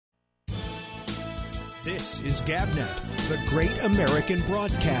This is GabNet, the Great American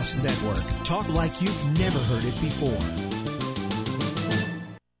Broadcast Network. Talk like you've never heard it before.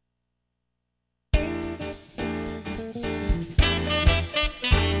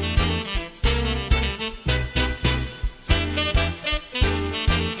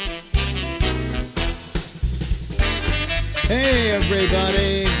 Hey,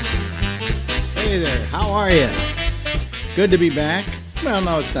 everybody. Hey there. How are you? Good to be back. Well,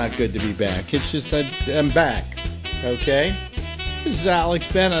 no, it's not good to be back. It's just that I'm back, okay? This is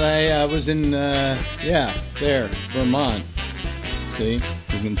Alex Bennett. I was in, there, Vermont. See?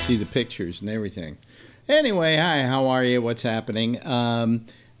 You can see the pictures and everything. Anyway, hi, how are you? What's happening? Got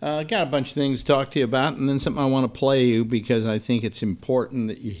a bunch of things to talk to you about, and then something I want to play you because I think it's important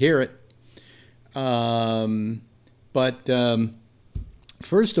that you hear it.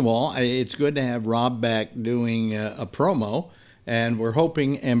 First of all, it's good to have Rob back doing a promo. And we're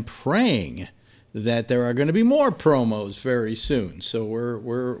hoping and praying that there are going to be more promos very soon. So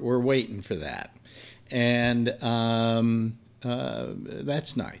we're waiting for that, and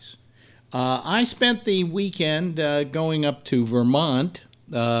that's nice. I spent the weekend going up to Vermont,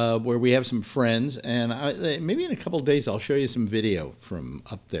 where we have some friends, and maybe in a couple of days I'll show you some video from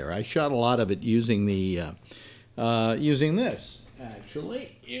up there. I shot a lot of it using the using this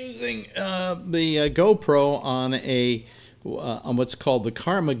actually, using the GoPro on what's called the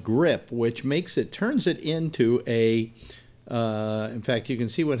Karma Grip, which turns it into a, in fact, you can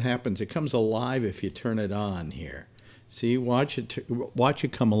see what happens. It comes alive if you turn it on here. See, watch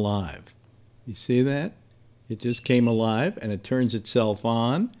it come alive. You see that? It just came alive, and it turns itself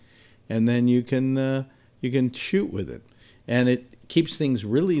on, and then you can shoot with it, and it keeps things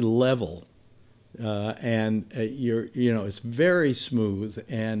really level. It's very smooth,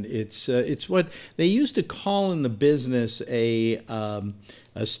 and it's what they used to call in the business a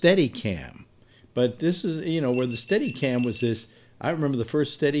Steadicam, but this is where the Steadicam was this. I remember the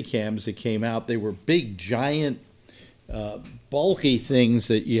first Steadicams that came out. They were big, giant, bulky things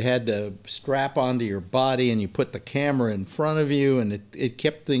that you had to strap onto your body, and you put the camera in front of you, and it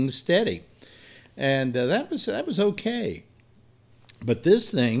kept things steady, and that was okay. But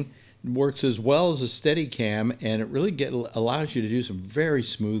this thing works as well as a Steadicam, and it really allows you to do some very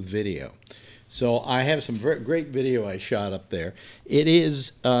smooth video. So I have some very great video I shot up there. It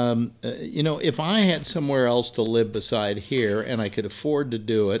is, if I had somewhere else to live beside here, and I could afford to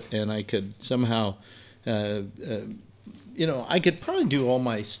do it, and I could somehow, I could probably do all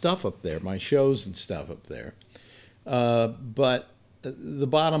my stuff up there, my shows and stuff up there. But the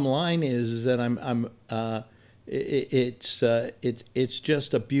bottom line is that it's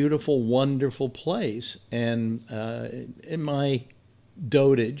just a beautiful, wonderful place, and in my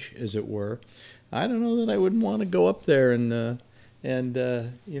dotage, as it were, I don't know that I wouldn't want to go up there and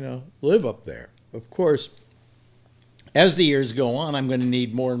live up there. Of course, as the years go on, I'm going to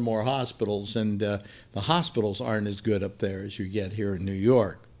need more and more hospitals, and the hospitals aren't as good up there as you get here in New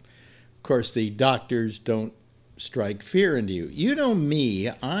York. Of course, the doctors don't strike fear into you. You know me,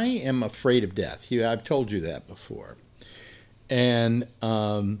 I am afraid of death. I've told you that before. And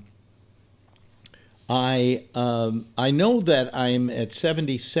I know that I'm at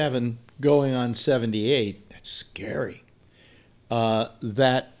 77 going on 78. That's scary.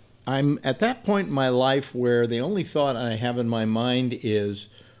 That I'm at that point in my life where the only thought I have in my mind is,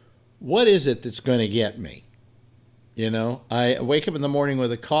 what is it that's going to get me? I wake up in the morning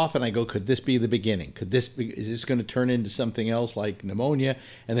with a cough, and I go, could this be the beginning? Is this going to turn into something else like pneumonia,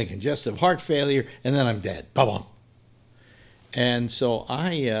 and then congestive heart failure, and then I'm dead. Ba-bum. And so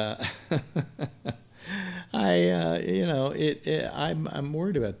I'm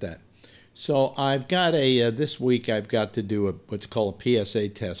worried about that. So I've got this week I've got to do what's called a PSA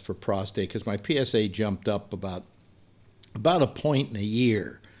test for prostate, because my PSA jumped up about a point in a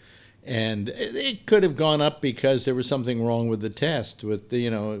year. And it could have gone up because there was something wrong with the test.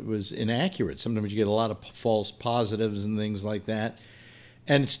 It was inaccurate. Sometimes you get a lot of false positives and things like that.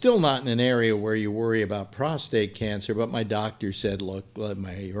 And it's still not in an area where you worry about prostate cancer. But my doctor said, look,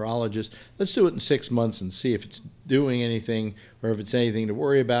 my urologist, let's do it in 6 months and see if it's doing anything or if it's anything to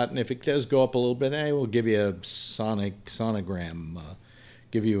worry about. And if it does go up a little bit, we'll give you a sonogram,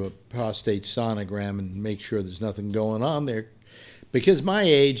 give you a prostate sonogram and make sure there's nothing going on there. Because my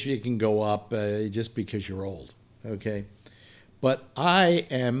age, it can go up just because you're old, okay? But I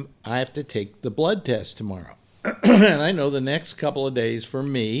have to take the blood test tomorrow. And I know the next couple of days for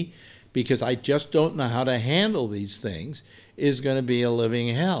me, because I just don't know how to handle these things, is going to be a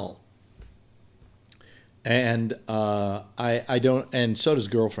living hell. And I don't, and so does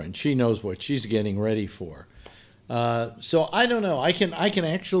girlfriend. She knows what she's getting ready for. So I don't know. I can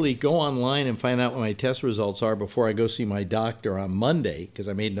actually go online and find out what my test results are before I go see my doctor on Monday, because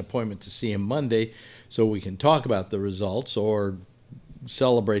I made an appointment to see him Monday, so we can talk about the results or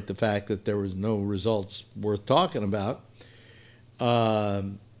celebrate the fact that there was no results worth talking about.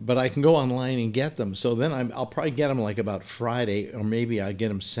 But I can go online and get them. So then I'll probably get them like about Friday, or maybe I get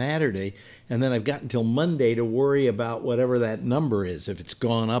them Saturday, and then I've got until Monday to worry about whatever that number is. If it's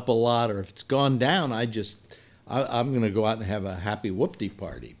gone up a lot or if it's gone down, I'm going to go out and have a happy whoop-de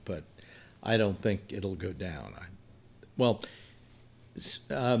party, but I don't think it'll go down.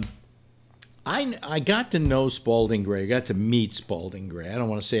 I got to know Spalding Gray. I got to meet Spalding Gray. I don't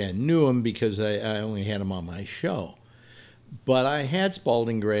want to say I knew him because I only had him on my show. But I had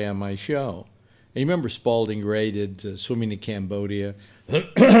Spalding Gray on my show. And you remember Spalding Gray did Swimming to Cambodia.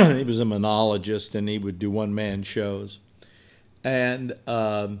 He was a monologist, and he would do one-man shows. And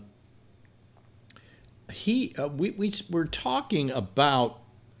we were talking about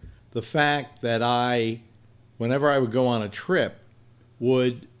the fact that whenever I would go on a trip,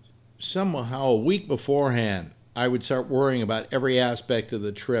 would somehow a week beforehand, I would start worrying about every aspect of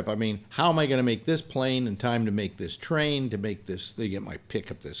the trip. I mean, how am I going to make this plane in time to make this train, to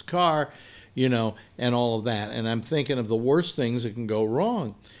pick up this car, and all of that. And I'm thinking of the worst things that can go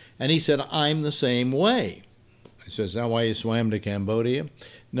wrong. And he said, I'm the same way. I said, is that why you swam to Cambodia?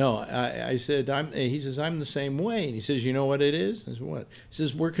 No, I said, he says, I'm the same way. And he says, you know what it is? I said, what? He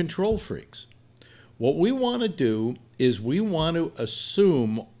says, we're control freaks. What we want to do is we want to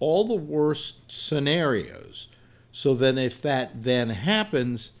assume all the worst scenarios so that if that then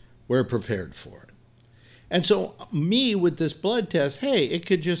happens, we're prepared for it. And so me with this blood test, hey, it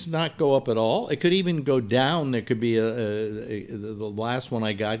could just not go up at all. It could even go down. There could be the last one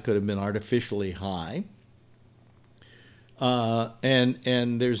I got could have been artificially high.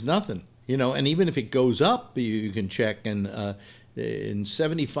 And there's nothing, and even if it goes up, you can check, and in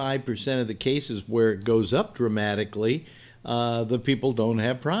 75% of the cases where it goes up dramatically, the people don't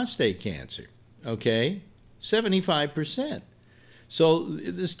have prostate cancer, okay? 75%. So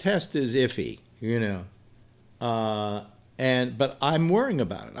this test is iffy, but I'm worrying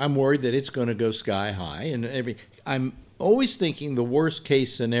about it. I'm worried that it's going to go sky high, and I'm always thinking the worst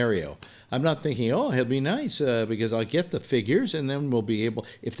case scenario. I'm not thinking, oh, it'll be nice because I'll get the figures, and then we'll be able,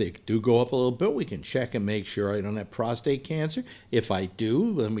 if they do go up a little bit, we can check and make sure I don't have prostate cancer. If I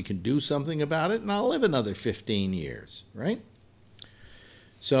do, then we can do something about it, and I'll live another 15 years, right?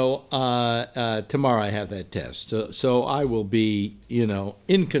 So tomorrow I have that test. So I will be,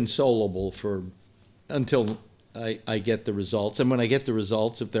 inconsolable until I get the results. And when I get the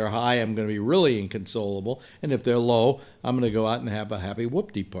results, if they're high, I'm going to be really inconsolable. And if they're low, I'm going to go out and have a happy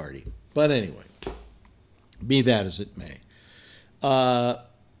whoop-de party. But anyway, be that as it may.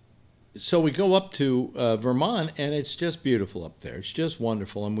 So we go up to Vermont, and it's just beautiful up there. It's just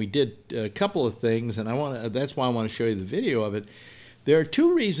wonderful. And we did a couple of things, and that's why I want to show you the video of it. There are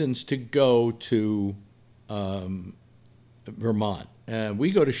two reasons to go to Vermont.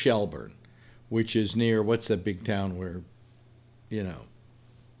 We go to Shelburne, which is near, what's that big town where,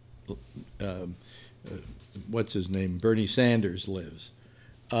 what's his name? Bernie Sanders lives.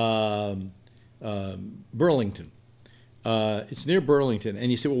 Burlington. It's near Burlington.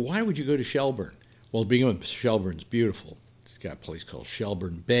 And you say, well, why would you go to Shelburne? Well, Shelburne's beautiful. It's got a place called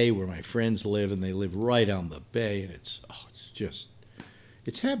Shelburne Bay where my friends live, and they live right on the bay, and it's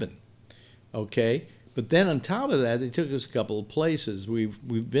heaven. Okay? But then on top of that, they took us a couple of places.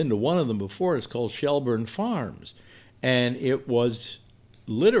 We've been to one of them before. It's called Shelburne Farms. And it was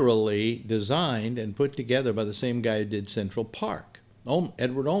literally designed and put together by the same guy who did Central Park,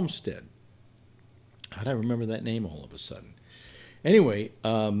 Edward Olmsted. How did I remember that name all of a sudden? Anyway,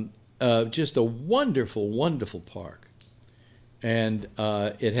 just a wonderful, wonderful park. And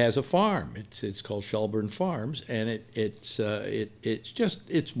it has a farm. It's called Shelburne Farms, and it's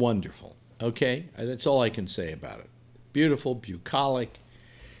wonderful. Okay, that's all I can say about it. Beautiful, bucolic,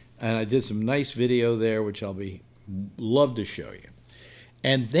 and I did some nice video there, which I'll love to show you.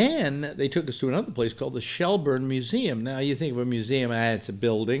 And then they took us to another place called the Shelburne Museum. Now you think of a museum, it's a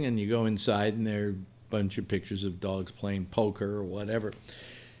building, and you go inside, and there are a bunch of pictures of dogs playing poker or whatever.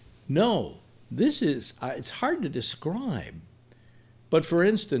 No, this is it's hard to describe. But for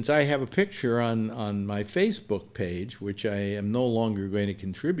instance, I have a picture on my Facebook page, which I am no longer going to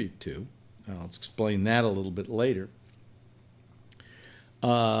contribute to. I'll explain that a little bit later.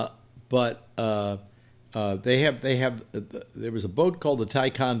 There was a boat called the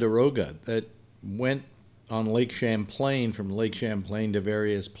Ticonderoga that went on Lake Champlain, from Lake Champlain to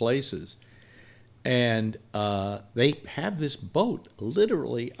various places. And they have this boat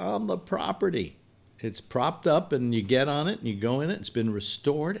literally on the property. It's propped up, and you get on it, and you go in it. It's been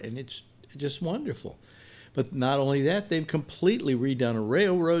restored, and it's just wonderful. But not only that, they've completely redone a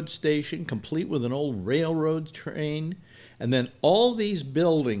railroad station, complete with an old railroad train. And then all these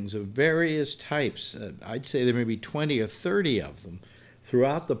buildings of various types, I'd say there may be 20 or 30 of them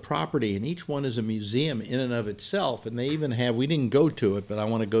throughout the property, and each one is a museum in and of itself. And they even have, we didn't go to it, but I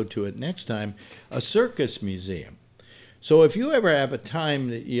want to go to it next time, a circus museum. So if you ever have a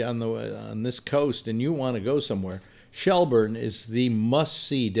time on this coast and you want to go somewhere, Shelburne is the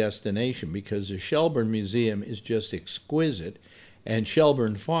must-see destination, because the Shelburne Museum is just exquisite, and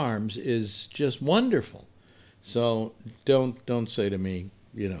Shelburne Farms is just wonderful. So don't say to me,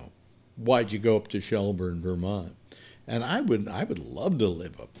 why'd you go up to Shelburne, Vermont? And I would love to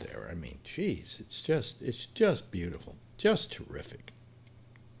live up there. I mean, geez, it's just beautiful, just terrific.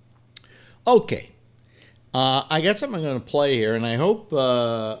 Okay. I got something I'm going to play here, and I hope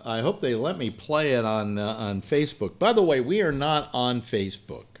they let me play it on Facebook. By the way, we are not on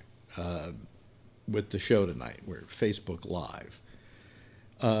Facebook with the show tonight. We're Facebook Live.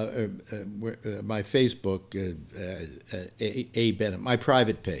 My Facebook, A. Bennett, my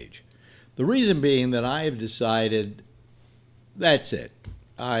private page. The reason being that I have decided that's it.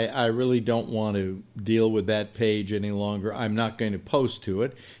 I really don't want to deal with that page any longer. I'm not going to post to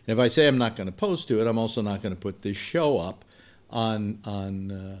it. And if I say I'm not going to post to it, I'm also not going to put this show up on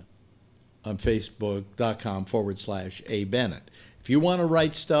Facebook.com/A. Bennett. If you want to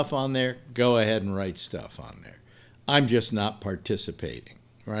write stuff on there, go ahead and write stuff on there. I'm just not participating,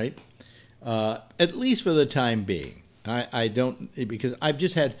 right? At least for the time being. I don't, because I've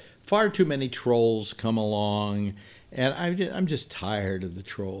just had far too many trolls come along. And I'm just tired of the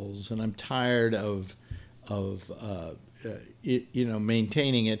trolls, and I'm tired of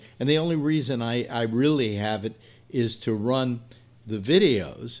maintaining it. And the only reason I really have it is to run the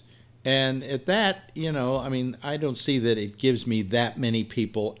videos. And at that, I don't see that it gives me that many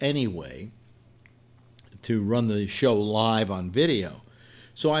people anyway to run the show live on video.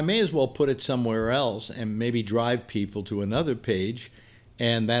 So I may as well put it somewhere else and maybe drive people to another page.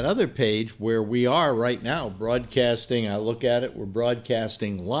 And that other page where we are right now broadcasting, I look at it, we're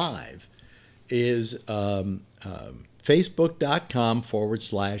broadcasting live, is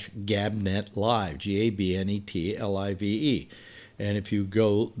Facebook.com/Gabnet Live, GABNETLIVE. And if you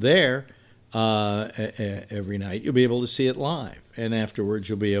go there every night, you'll be able to see it live. And afterwards,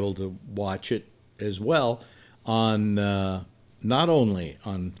 you'll be able to watch it as well on not only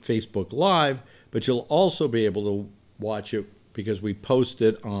on Facebook Live, but you'll also be able to watch it because we post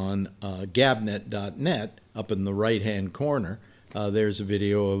it on gabnet.net up in the right-hand corner. There's a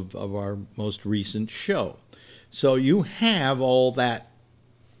video of our most recent show. So you have all that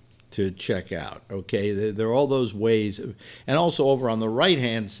to check out, okay? There are all those ways. And also over on the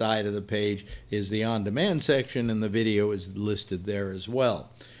right-hand side of the page is the on-demand section, and the video is listed there as well.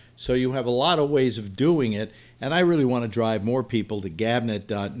 So you have a lot of ways of doing it. And I really want to drive more people to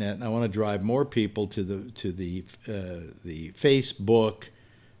gabnet.net, and I want to drive more people to the Facebook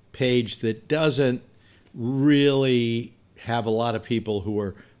page that doesn't really have a lot of people who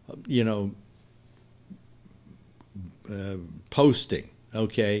are, posting.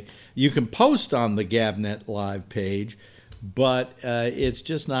 Okay, you can post on the Gabnet Live page, but it's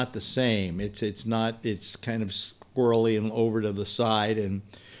just not the same. It's kind of squirrely and over to the side, and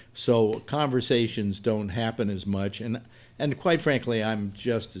so conversations don't happen as much, and quite frankly, I'm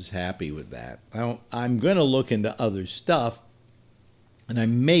just as happy with that. I'm going to look into other stuff, and I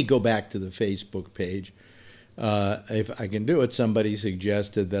may go back to the Facebook page. If I can do it, somebody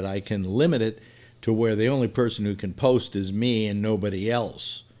suggested that I can limit it to where the only person who can post is me and nobody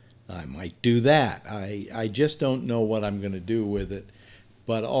else. I might do that. I just don't know what I'm going to do with it,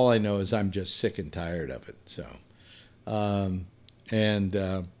 but all I know is I'm just sick and tired of it. So,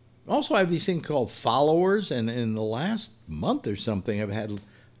 also, I have these things called followers, and in the last month or something, I've had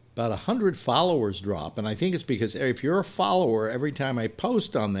about 100 followers drop. And I think it's because if you're a follower, every time I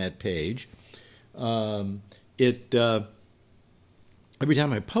post on that page, every time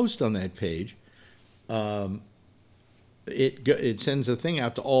I post on that page, it sends a thing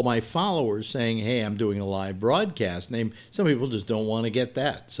out to all my followers saying, hey, I'm doing a live broadcast. And some people just don't want to get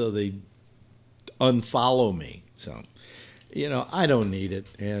that, so they unfollow me. So, I don't need it,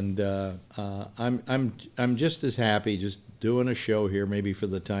 and I'm just as happy just doing a show here, maybe for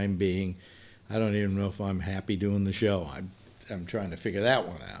the time being. I don't even know if I'm happy doing the show. I'm trying to figure that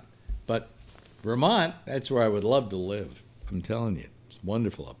one out. But Vermont, that's where I would love to live. I'm telling you, it's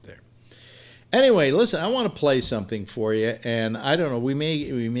wonderful up there. Anyway, listen, I want to play something for you, and I don't know, we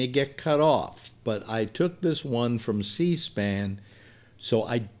may get cut off, but I took this one from C-SPAN, so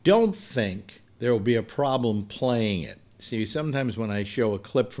I don't think there will be a problem playing it. See, sometimes when I show a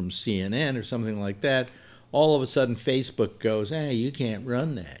clip from CNN or something like that, all of a sudden Facebook goes, hey, you can't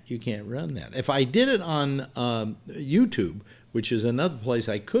run that. You can't run that. If I did it on YouTube, which is another place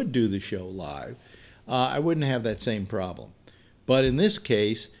I could do the show live, I wouldn't have that same problem. But in this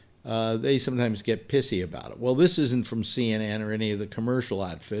case, they sometimes get pissy about it. Well, this isn't from CNN or any of the commercial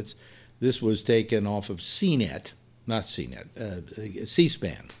outfits. This was taken off of CNET, not CNET,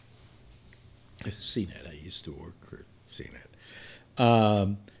 C-SPAN. CNET, I used to work for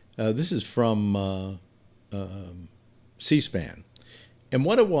CNET. This is from C-SPAN. And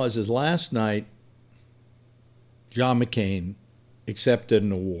what it was is last night, John McCain accepted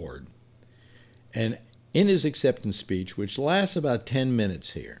an award. And in his acceptance speech, which lasts about 10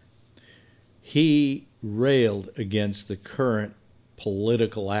 minutes here, he railed against the current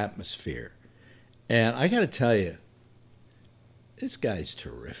political atmosphere. And I got to tell you, this guy's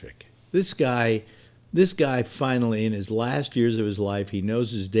terrific. This guy finally, in his last years of his life, he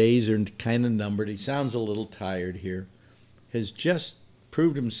knows his days are kind of numbered. He sounds a little tired here. Has just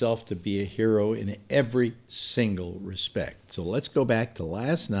proved himself to be a hero in every single respect. So let's go back to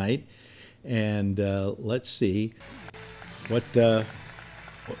last night and let's see what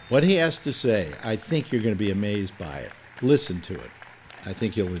he has to say. I think you're going to be amazed by it. Listen to it. I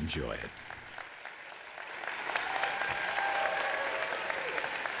think you'll enjoy it.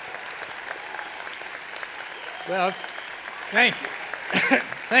 Well, thank you.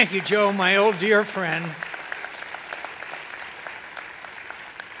 Thank you, Joe, my old dear friend.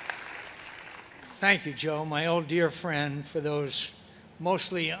 Thank you, Joe, my old dear friend, for those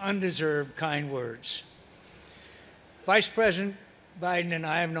mostly undeserved kind words. Vice President Biden and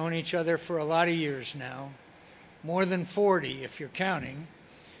I have known each other for a lot of years now, more than 40 if you're counting.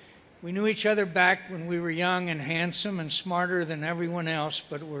 We knew each other back when we were young and handsome and smarter than everyone else,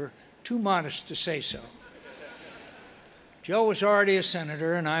 but were too modest to say so. Joe was already a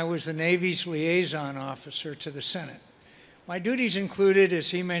senator, and I was the Navy's liaison officer to the Senate. My duties included,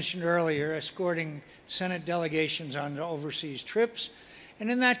 as he mentioned earlier, escorting Senate delegations on overseas trips, and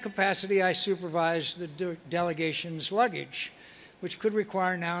in that capacity I supervised the delegation's luggage, which could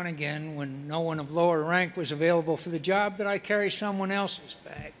require now and again, when no one of lower rank was available for the job, that I carry someone else's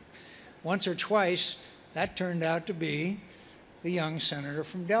bag. Once or twice, that turned out to be the young senator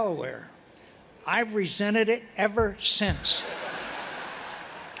from Delaware. I've resented it ever since.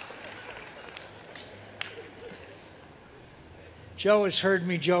 Joe has heard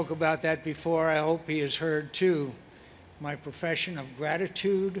me joke about that before. I hope he has heard, too, my profession of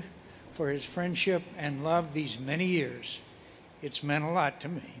gratitude for his friendship and love these many years. It's meant a lot to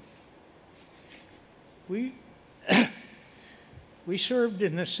me. We served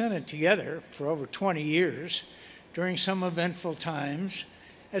in the Senate together for over 20 years during some eventful times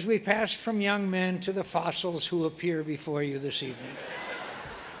as we passed from young men to the fossils who appear before you this evening.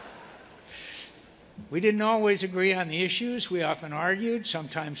 We didn't always agree on the issues. We often argued,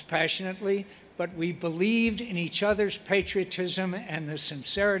 sometimes passionately, but we believed in each other's patriotism and the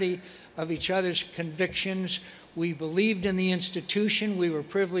sincerity of each other's convictions. We believed in the institution we were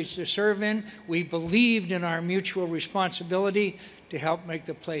privileged to serve in. We believed in our mutual responsibility to help make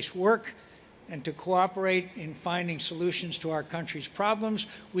the place work and to cooperate in finding solutions to our country's problems.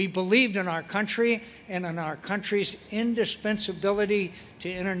 We believed in our country and in our country's indispensability to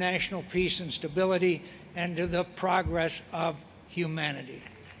international peace and stability and to the progress of humanity.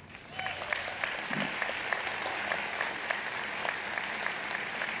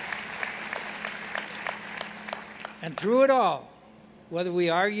 And through it all, whether we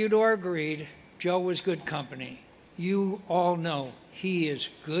argued or agreed, Joe was good company. You all know he is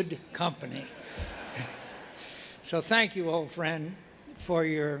good company. So thank you, old friend, for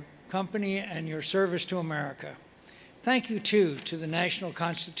your company and your service to America. Thank you, too, to the National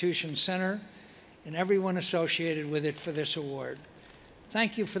Constitution Center and everyone associated with it for this award.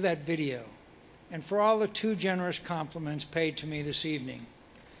 Thank you for that video and for all the too generous compliments paid to me this evening.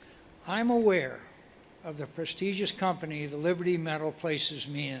 I'm aware of the prestigious company the Liberty Medal places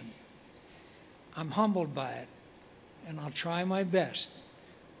me in. I'm humbled by it, and I'll try my best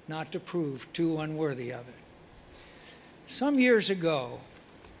not to prove too unworthy of it. Some years ago,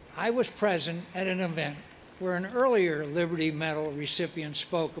 I was present at an event where an earlier Liberty Medal recipient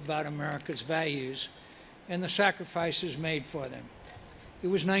spoke about America's values and the sacrifices made for them. It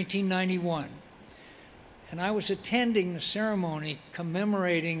was 1991, and I was attending the ceremony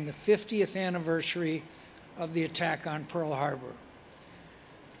commemorating the 50th anniversary of the attack on Pearl Harbor.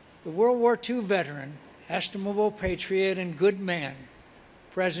 The World War II veteran, estimable patriot, and good man,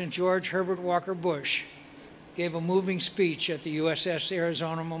 President George Herbert Walker Bush, gave a moving speech at the USS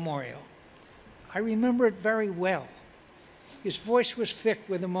Arizona Memorial. I remember it very well. His voice was thick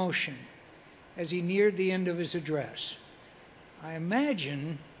with emotion as he neared the end of his address. I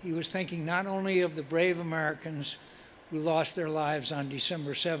imagine he was thinking not only of the brave Americans who lost their lives on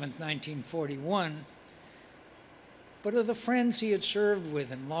December 7, 1941, but of the friends he had served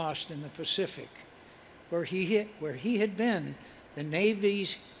with and lost in the Pacific, where he had been the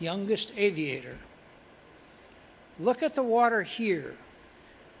Navy's youngest aviator. "Look at the water here,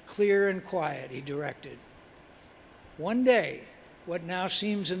 clear and quiet," he directed. "One day, what now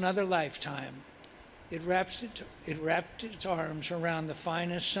seems another lifetime, it wrapped its arms around the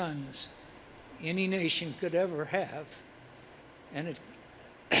finest sons any nation could ever have, and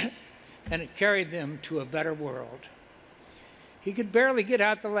it carried them to a better world." He could barely get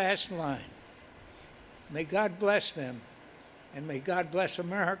out the last line. May God bless them, and may God bless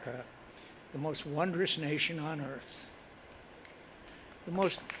America, the most wondrous nation on earth. The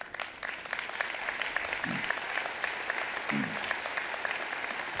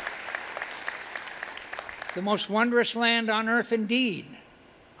most wondrous land on earth indeed.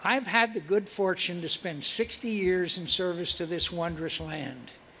 I've had the good fortune to spend 60 years in service to this wondrous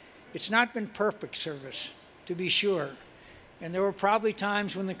land. It's not been perfect service, to be sure, and there were probably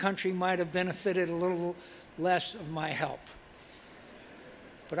times when the country might have benefited a little less of my help.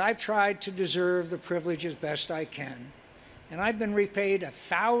 But I've tried to deserve the privilege as best I can, and I've been repaid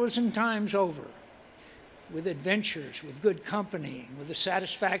 1,000 times over with adventures, with good company, with the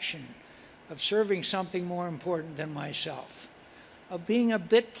satisfaction of serving something more important than myself, of being a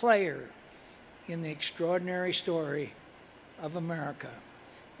bit player in the extraordinary story of America.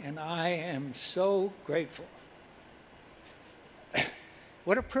 And I am so grateful.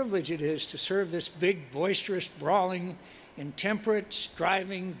 What a privilege it is to serve this big, boisterous, brawling, intemperate,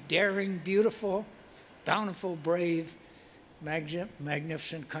 striving, daring, beautiful, bountiful, brave,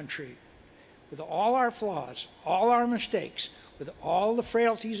 magnificent country. With all our flaws, all our mistakes, with all the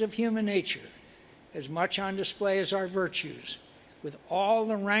frailties of human nature, as much on display as our virtues, with all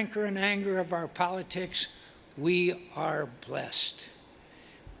the rancor and anger of our politics, we are blessed.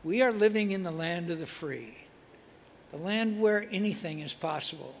 We are living in the land of the free, the land where anything is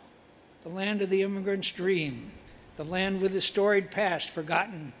possible, the land of the immigrant's dream, the land with the storied past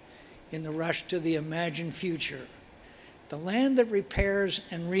forgotten in the rush to the imagined future, the land that repairs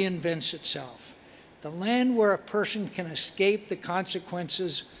and reinvents itself, the land where a person can escape the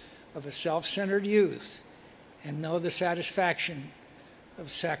consequences of a self-centered youth and know the satisfaction of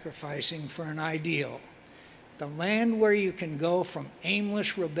sacrificing for an ideal, the land where you can go from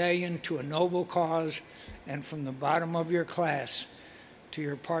aimless rebellion to a noble cause and from the bottom of your class to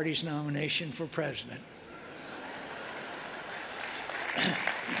your party's nomination for president.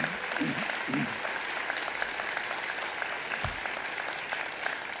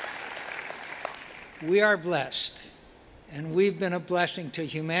 We are blessed, and we've been a blessing to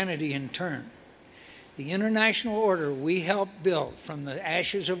humanity in turn. The international order we helped build from the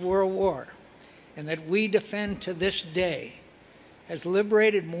ashes of World War and that we defend to this day has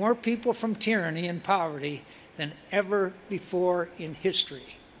liberated more people from tyranny and poverty than ever before in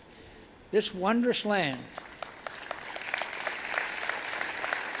history. This wondrous land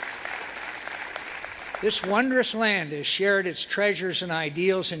has shared its treasures and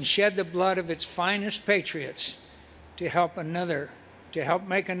ideals and shed the blood of its finest patriots to help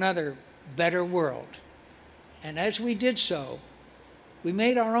make another better world. And as we did so, we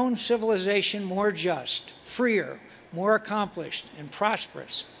made our own civilization more just, freer, more accomplished, and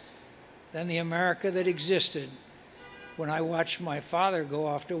prosperous than the America that existed when I watched my father go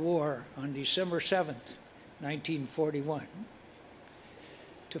off to war on December 7th, 1941.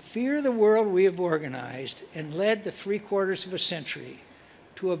 To fear the world we have organized and led the 3/4 of a century,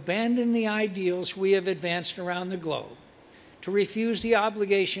 to abandon the ideals we have advanced around the globe, to refuse the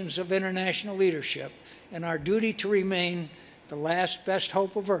obligations of international leadership and our duty to remain the last best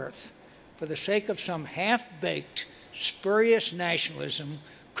hope of Earth for the sake of some half-baked, spurious nationalism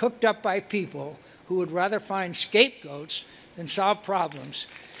cooked up by people who would rather find scapegoats than solve problems.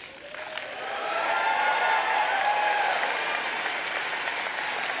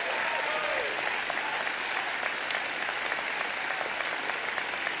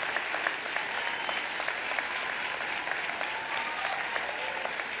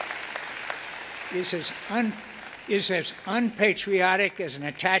 Is as unpatriotic as an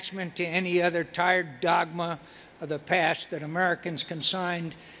attachment to any other tired dogma of the past that Americans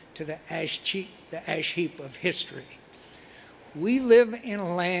consigned to the ash heap of history. We live in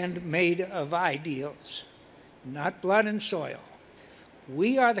a land made of ideals, not blood and soil.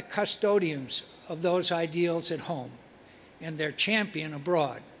 We are the custodians of those ideals at home and their champion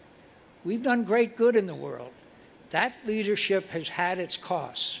abroad. We've done great good in the world. That leadership has had its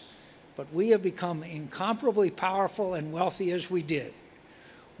costs, but we have become incomparably powerful and wealthy as we did.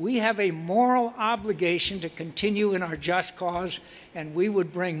 We have a moral obligation to continue in our just cause, and we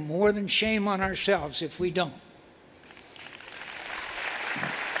would bring more than shame on ourselves if we don't.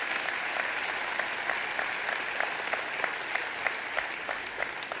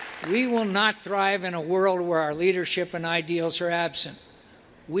 We will not thrive in a world where our leadership and ideals are absent.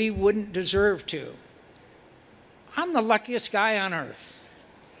 We wouldn't deserve to. I'm the luckiest guy on earth.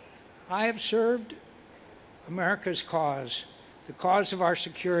 I have served America's cause, the cause of our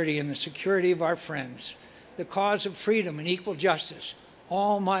security and the security of our friends, the cause of freedom and equal justice,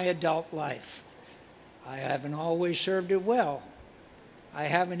 all my adult life. I haven't always served it well. I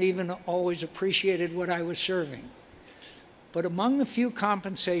haven't even always appreciated what I was serving. But among the few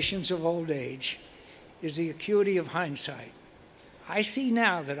compensations of old age is the acuity of hindsight. I see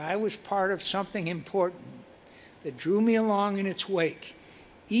now that I was part of something important that drew me along in its wake,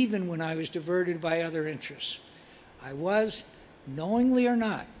 even when I was diverted by other interests. I was, knowingly or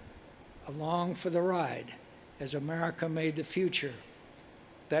not, along for the ride as America made the future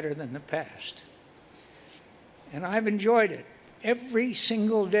better than the past. And I've enjoyed it, every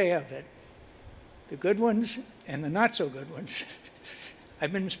single day of it, the good ones and the not so good ones.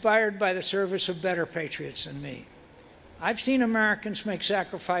 I've been inspired by the service of better patriots than me. I've seen Americans make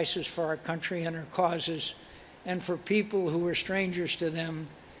sacrifices for our country and our causes, and for people who were strangers to them,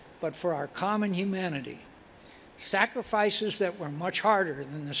 but for our common humanity. Sacrifices that were much harder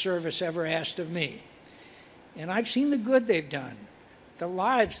than the service ever asked of me. And I've seen the good they've done, the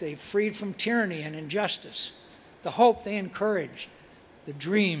lives they've freed from tyranny and injustice, the hope they encouraged, the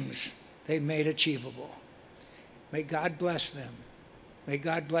dreams they made achievable. May God bless them. May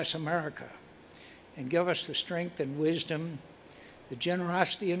God bless America and give us the strength and wisdom, the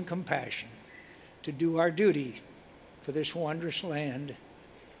generosity and compassion to do our duty for this wondrous land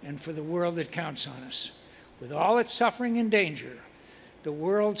and for the world that counts on us. With all its suffering and danger, the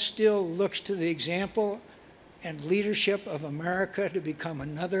world still looks to the example and leadership of America to become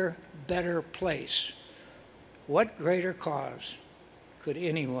another better place. What greater cause could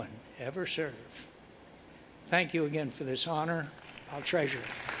anyone ever serve? Thank you again for this honor. I'll treasure it.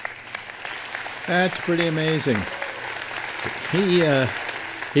 That's pretty amazing.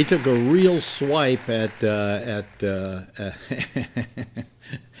 He took a real swipe at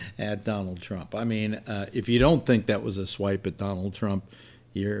at Donald Trump. I mean, if you don't think that was a swipe at Donald Trump,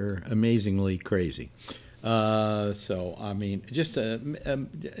 you're amazingly crazy. So I mean, just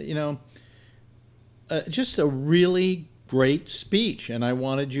just a really great speech, and I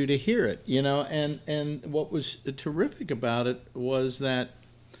wanted you to hear it. And what was terrific about it was that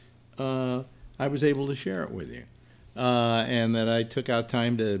I was able to share it with you. And that I took out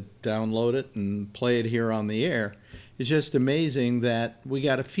time to download it and play it here on the air. It's just amazing that we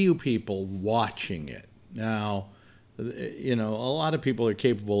got a few people watching it. Now, a lot of people are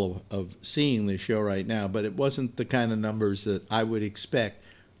capable of seeing the show right now, but it wasn't the kind of numbers that I would expect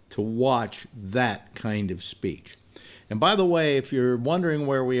to watch that kind of speech. And by the way, if you're wondering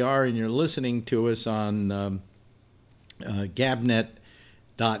where we are and you're listening to us on gabnet.net,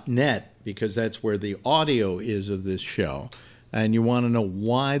 because that's where the audio is of this show, and you want to know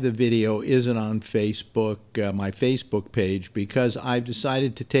why the video isn't on Facebook, my Facebook page, because I've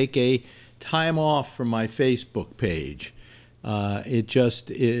decided to take a time off from my Facebook page. It just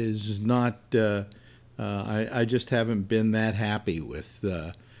is not, I just haven't been that happy with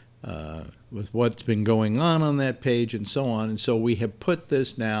what's been going on that page and so on. And so we have put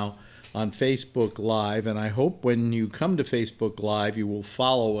this now on Facebook Live, and I hope when you come to Facebook Live, you will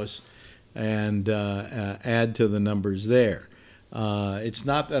follow us and add to the numbers there. It's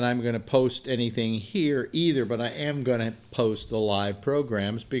not that I'm going to post anything here either, but I am going to post the live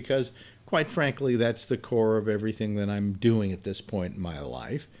programs because, quite frankly, that's the core of everything that I'm doing at this point in my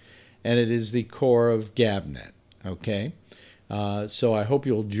life, and it is the core of Gabnet, okay? So I hope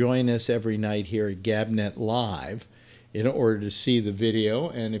you'll join us every night here at Gabnet Live in order to see the video,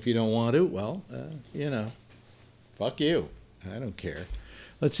 and if you don't want to, well, fuck you. I don't care.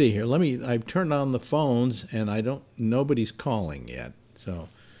 Let's see here. I've turned on the phones, and nobody's calling yet. So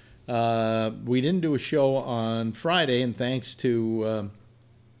we didn't do a show on Friday, and thanks to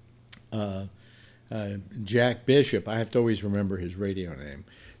Jack Bishop, I have to always remember his radio name,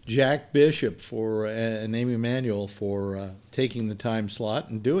 Jack Bishop and Amy Manuel for taking the time slot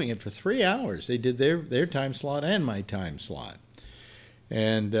and doing it for 3 hours. They did their time slot and my time slot.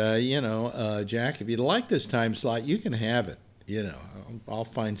 And, Jack, if you'd like this time slot, you can have it. I'll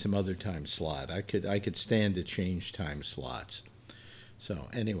find some other time slot. I could stand to change time slots. So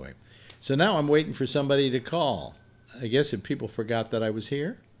anyway, So now I'm waiting for somebody to call. I guess if people forgot that I was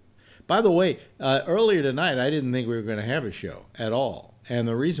here. By the way, earlier tonight, I didn't think we were going to have a show at all. And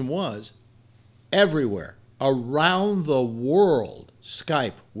the reason was, everywhere, around the world,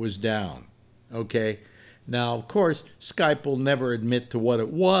 Skype was down. Okay? Now, of course, Skype will never admit to what it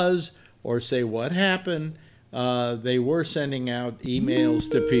was or say what happened. They were sending out emails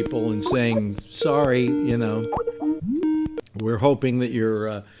to people and saying, sorry, you know, we're hoping that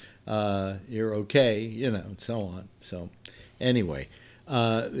you're okay, you know, and so on. So anyway,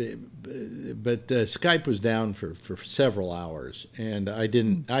 but Skype was down for several hours, and I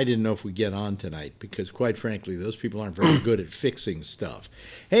didn't know if we'd get on tonight because, quite frankly, those people aren't very good at fixing stuff.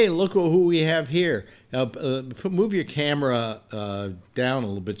 Hey, look who we have here. Move your camera down a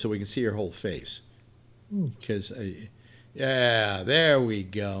little bit so we can see your whole face. Because, yeah, there we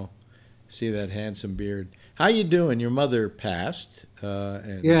go. See that handsome beard. How you doing? Your mother passed,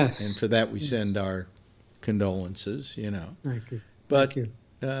 and, yes. And for that we send our condolences, you know. Thank you. But Thank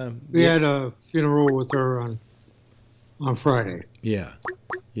you. We had a funeral with her on Friday. Yeah,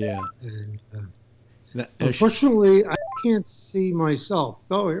 yeah. And, Now, unfortunately, I can't see myself.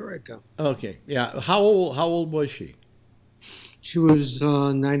 Oh, here I go. Okay, yeah. How old was she? She was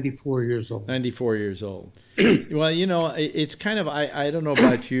 94 years old. 94 years old. Well, you know, it's kind of, I don't know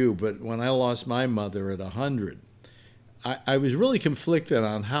about you, but when I lost my mother at 100, I was really conflicted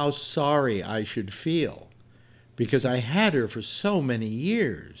on how sorry I should feel because I had her for so many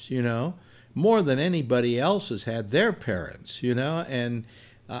years, you know, more than anybody else has had their parents, you know, and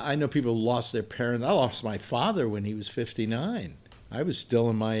I know people lost their parents. I lost my father when he was 59. I was still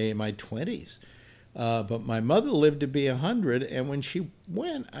in my 20s. But my mother lived to be 100, and when she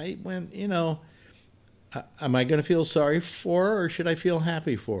went, I went, you know, am I going to feel sorry for her, or should I feel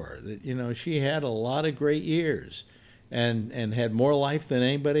happy for her? That, you know, she had a lot of great years and had more life than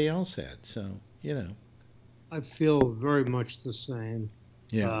anybody else had. So, you know. I feel very much the same.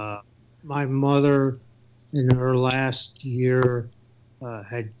 Yeah. My mother, in her last year,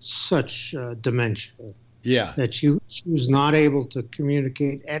 had such dementia. Yeah. That she was not able to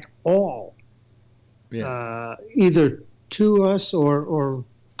communicate at all. Yeah. Either to us or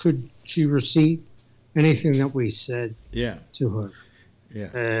could she receive anything that we said to her.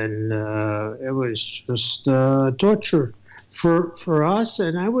 Yeah. And it was just torture for us,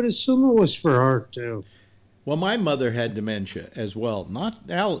 and I would assume it was for her too. Well, my mother had dementia as well, not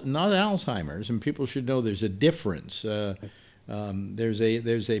Alzheimer's, and people should know there's a difference. There's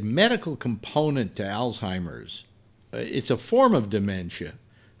a medical component to Alzheimer's. It's a form of dementia,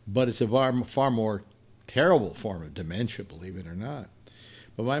 but it's a far more terrible form of dementia, believe it or not.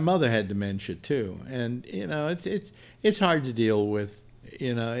 But my mother had dementia too, and you know it's hard to deal with.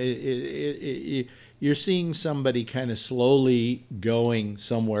 You know, you're seeing somebody kind of slowly going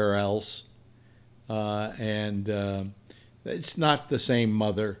somewhere else, and it's not the same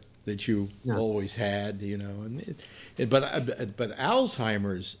mother that you always had. You know, but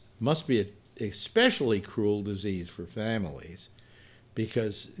Alzheimer's must be an especially cruel disease for families,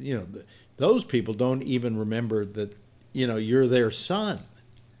 because you know those people don't even remember that you know you're their son.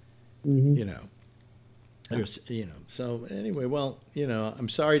 Mm-hmm. You know. You know, so anyway, well, you know, I'm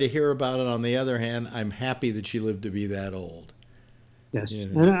sorry to hear about it. On the other hand, I'm happy that she lived to be that old. Yes, you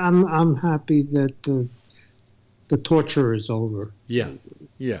know? and I'm happy that the torture is over. Yeah,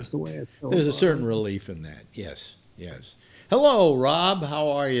 yeah. That's the way I feel. There's a certain relief in that. Yes, yes. Hello, Rob. How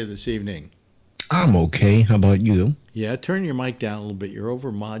are you this evening? I'm okay. How about you? Yeah, turn your mic down a little bit. You're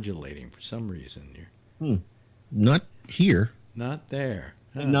over-modulating for some reason. You're Not here. not there.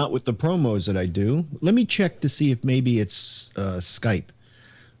 Huh. Not with the promos that I do. Let me check to see if maybe it's Skype.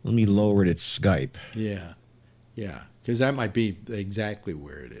 Let me lower it at Skype. Yeah, yeah, because that might be exactly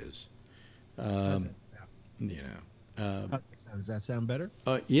where it is. You know. Does that sound better?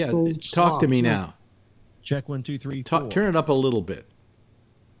 Yeah, So talk to me soft, now. Check 1, 2, 3, 4. Turn it up a little bit.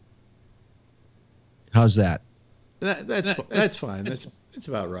 How's that? That's fine. That's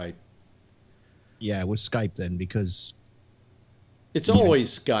about right. Yeah, with Skype then, because It's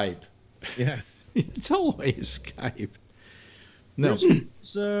always Skype. yeah, It's always Skype. No,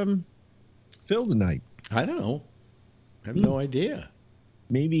 it's Phil tonight. I don't know. I have no idea.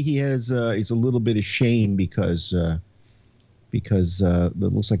 Maybe he has. He's a little bit ashamed because it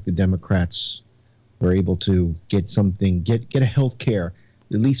looks like the Democrats were able to get something, get a health care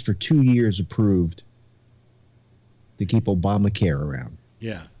at least for 2 years approved to keep Obamacare around.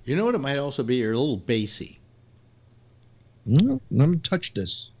 Yeah. You know what it might also be? You're a little bassy. No, let me touch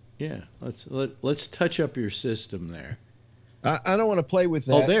this. Yeah. Let's touch up your system there. I don't want to play with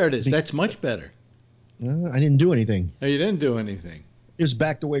that. Oh, there it is. That's much better. I didn't do anything. Oh, you didn't do anything. Just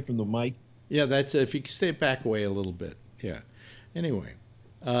backed away from the mic. Yeah, that's if you can stay back away a little bit. Yeah. Anyway,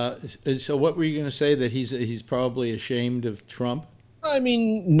 so what were you going to say, that he's probably ashamed of Trump? I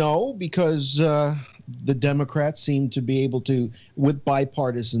mean, no, because the Democrats seem to be able to, with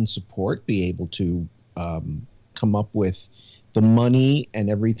bipartisan support, be able to come up with the money and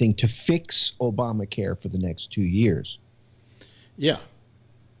everything to fix Obamacare for the next 2 years. Yeah.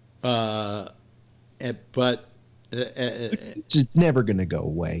 But it's never going to go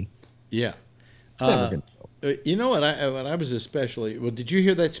away. Yeah. Never going to go. You know what I was especially, well, did you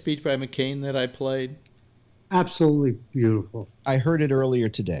hear that speech by McCain that I played? Absolutely beautiful. I heard it earlier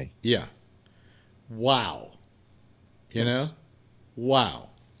today. Yeah. Wow. You know? Wow.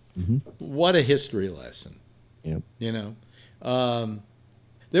 Mm-hmm. What a history lesson. Yeah. You know?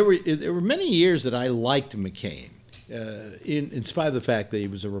 There were many years that I liked McCain, in spite of the fact that he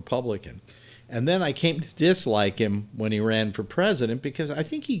was a Republican. And then I came to dislike him when he ran for president, because I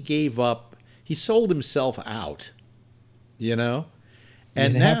think he gave up, he sold himself out, you know?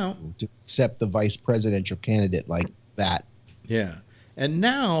 And now, to accept the vice presidential candidate like that. Yeah. And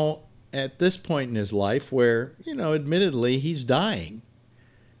now, at this point in his life where, you know, admittedly he's dying,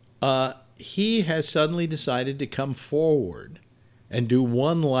 he has suddenly decided to come forward and do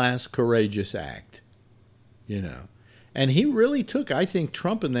one last courageous act, you know. And he really took, I think,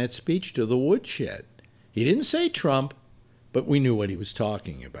 Trump in that speech to the woodshed. He didn't say Trump, but we knew what he was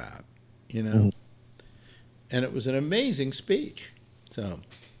talking about, you know. Mm-hmm. And it was an amazing speech. So,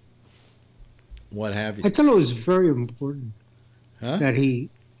 what have you? I thought it was very important Huh? that he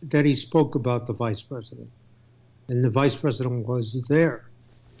spoke about the vice president, and the vice president was there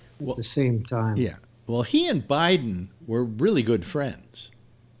at the same time. Yeah. Well, he and Biden were really good friends.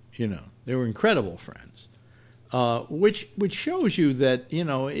 You know, they were incredible friends, which shows you that, you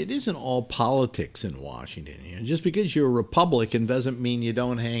know, it isn't all politics in Washington. You know, just because you're a Republican doesn't mean you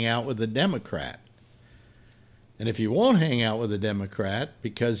don't hang out with a Democrat. And if you won't hang out with a Democrat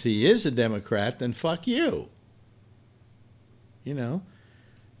because he is a Democrat, then fuck you. You know?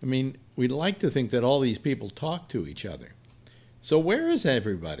 I mean, we'd like to think that all these people talk to each other. So where is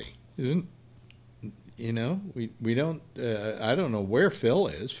everybody? You know, we don't, I don't know where Phil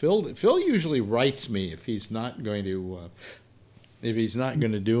is. Phil usually writes me if he's not going to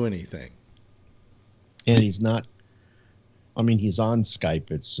do anything. And he's not, I mean, he's on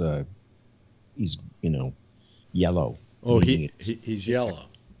Skype. It's, he's, you know, yellow. Oh, he's yellow.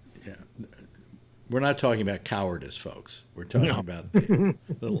 Yeah. We're not talking about cowardice, folks. We're talking about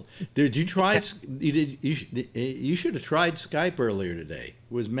little. Did you try? You should have tried Skype earlier today.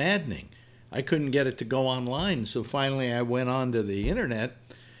 It was maddening. I couldn't get it to go online, so finally I went onto the internet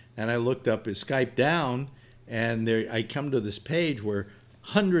and I looked up his Skype down, and there I come to this page where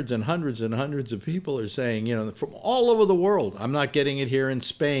hundreds and hundreds and hundreds of people are saying, you know, from all over the world. I'm not getting it here in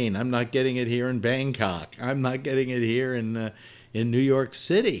Spain. I'm not getting it here in Bangkok. I'm not getting it here in New York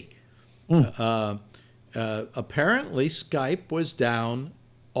City. Apparently, Skype was down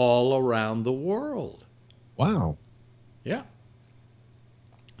all around the world. Wow. Yeah.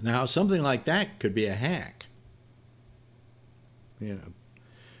 Now, something like that could be a hack. You know.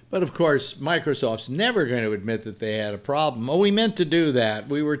 But, of course, Microsoft's never going to admit that they had a problem. Oh, we meant to do that.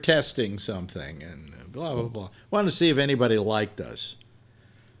 We were testing something and blah, blah, blah. Wanted to see if anybody liked us.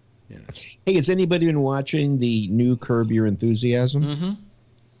 You know. Hey, has anybody been watching the new Curb Your Enthusiasm? Mm-hmm.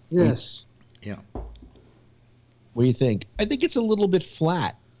 Yes. Yeah. What do you think? I think it's a little bit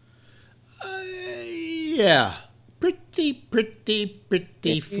flat. Yeah. Pretty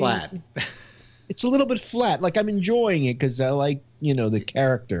flat. It's a little bit flat. Like, I'm enjoying it because I like, you know, the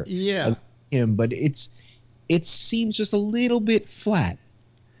character of him, but it seems just a little bit flat.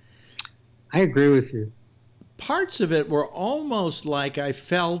 I agree with you. Parts of it were almost like I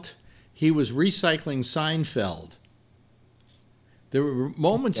felt he was recycling Seinfeld. There were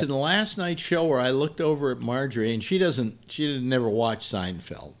moments in the last night's show where I looked over at Marjorie, and she didn't never watch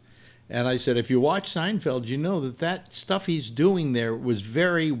Seinfeld. And I said, if you watch Seinfeld, you know that stuff he's doing there was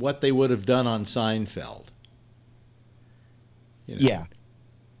very what they would have done on Seinfeld. You know? Yeah.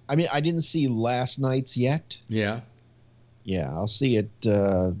 I mean, I didn't see last night's yet. Yeah. Yeah, I'll see it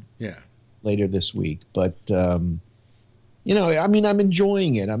yeah. later this week. But, you know, I mean, I'm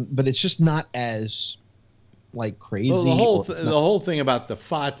enjoying it. But it's just not as, like, crazy. Well, the whole thing about the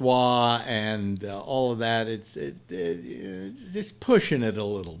fatwa and all of that, it's just pushing it a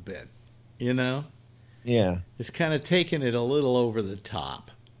little bit, you know? Yeah. It's kind of taking it a little over the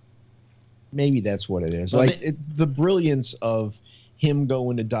top. Maybe that's what it is. Well, like the brilliance of him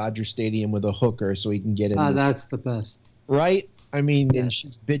going to Dodger Stadium with a hooker so he can get in. That's the best. Right? I mean, and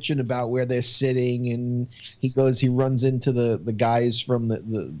she's bitching about where they're sitting, and he runs into the guys from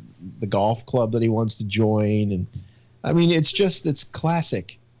the golf club that he wants to join, and I mean, it's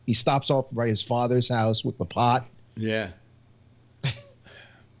classic. He stops off by his father's house with the pot. Yeah.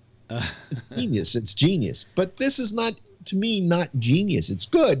 It's genius. It's genius. But this is not, to me, not genius. It's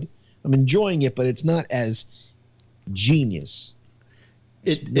good. I'm enjoying it, but it's not as genius.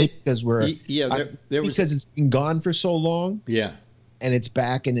 Because it's been gone for so long. Yeah. And it's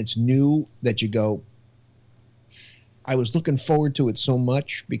back and it's new that you go, I was looking forward to it so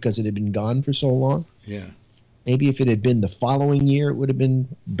much because it had been gone for so long. Yeah. Maybe if it had been the following year, it would have been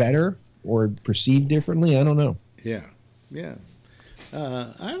better or perceived differently. I don't know. Yeah. Yeah.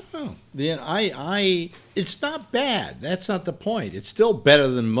 I don't know. It's not bad. That's not the point. It's still better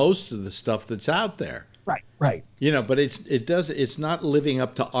than most of the stuff that's out there. Right. You know, but it's not living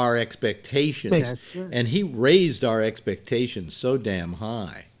up to our expectations. That's right. And he raised our expectations so damn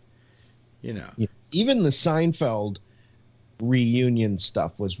high. You know. Yeah. Even the Seinfeld reunion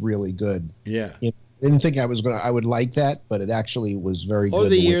stuff was really good. Yeah. I didn't think I would like that, but it actually was very good. Oh,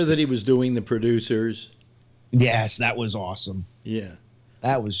 the year that he was doing the producers. Yes, that was awesome. Yeah.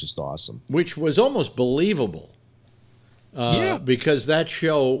 That was just awesome. Which was almost believable. Because that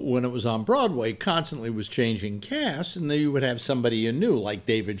show, when it was on Broadway, constantly was changing casts, and then you would have somebody you knew, like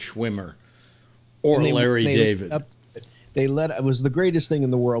David Schwimmer or Larry David. It was the greatest thing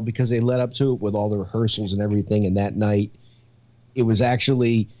in the world because they led up to it with all the rehearsals and everything, and that night it was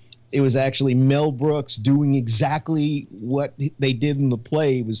actually Mel Brooks doing exactly what they did in the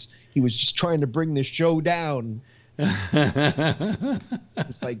play. He was just trying to bring the show down. It's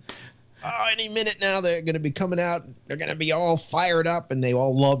like, any minute now they're going to be coming out. They're going to be all fired up, and they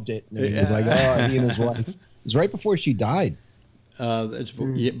all loved it. And he was like, he and his wife. It was right before she died. It's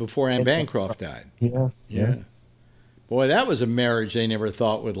before Anne Bancroft died. Yeah. Boy, that was a marriage they never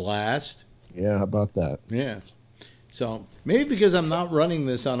thought would last. Yeah, how about that? Yeah. So maybe because I'm not running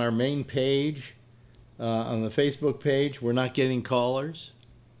this on our main page, on the Facebook page, we're not getting callers.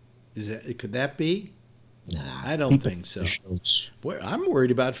 Could that be? Nah, I don't think so. I'm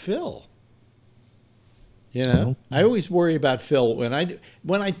worried about Phil. You know, I always worry about Phil when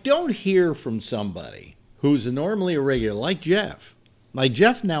I don't hear from somebody who's normally a regular, like Jeff. Like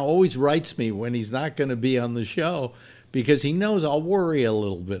Jeff now always writes me when he's not going to be on the show because he knows I'll worry a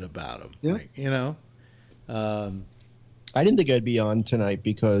little bit about him. Yeah. Like, you know. I didn't think I'd be on tonight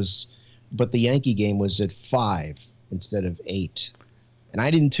but the Yankee game was at 5 instead of 8. And I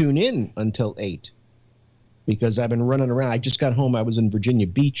didn't tune in until 8 because I've been running around. I just got home. I was in Virginia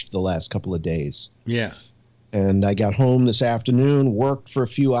Beach the last couple of days. Yeah. And I got home this afternoon, worked for a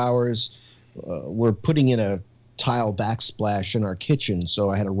few hours. We're putting in a tile backsplash in our kitchen, so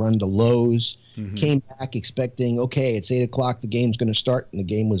I had to run to Lowe's. Mm-hmm. Came back expecting, okay, it's 8 o'clock, the game's going to start, and the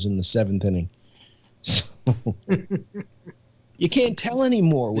game was in the 7th inning. So you can't tell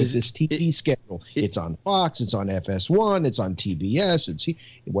anymore with this TV schedule. It's on Fox, it's on FS1, it's on TBS. It's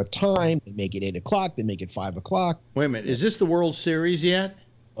what time? They make it 8 o'clock, they make it 5 o'clock. Wait a minute, is this the World Series yet?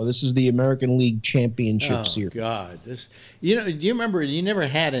 Oh, this is the American League Championship Series. Oh, God. Do you remember, you never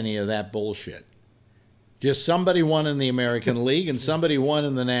had any of that bullshit. Just somebody won in the American League and somebody won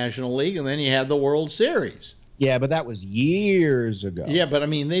in the National League, and then you had the World Series. Yeah, but that was years ago. Yeah, but I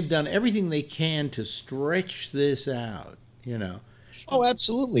mean, they've done everything they can to stretch this out, you know. Oh,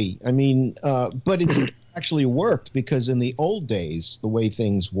 absolutely. I mean, but it's actually worked because in the old days, the way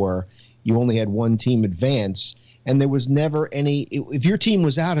things were, you only had one team advance, and there was never any. If your team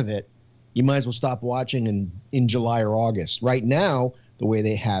was out of it, you might as well stop watching in July or August. Right now, the way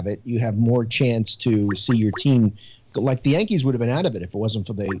they have it, you have more chance to see your team. Like the Yankees would have been out of it if it wasn't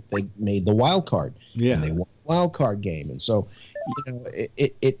for they made the wild card. Yeah, and they won the wild card game, and so you know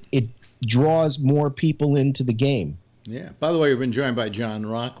it draws more people into the game. Yeah. By the way, we've been joined by John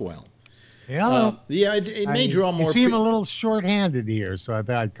Rockwell. Hello. It may draw more. You seem a little short-handed here, so I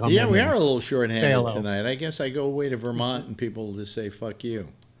thought I'd come. Yeah, we are a little short-handed tonight. I guess I go away to Vermont and people just say "fuck you."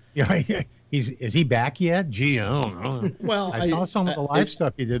 Yeah, is he back yet? Gee, I don't know. Well, I saw some of the live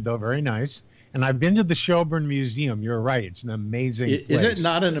stuff you did though. Very nice. And I've been to the Shelburne Museum. You're right; it's an amazing place. Is it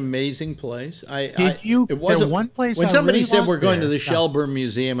not an amazing place? It wasn't one place. When somebody said we're going to the Shelburne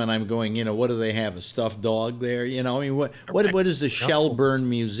Museum, and I'm going, you know, what do they have? A stuffed dog there? You know, I mean, what is the Shelburne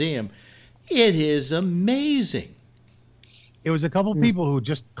Museum? It is amazing. It was a couple people who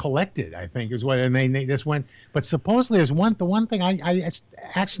just collected, I think, is what, and they just went. But supposedly, there's the one thing I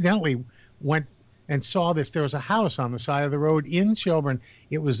accidentally went and saw this. There was a house on the side of the road in Shelburne.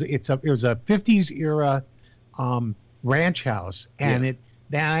 It was a 50s era ranch house, and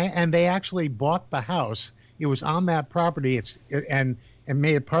they actually bought the house It was on that property. And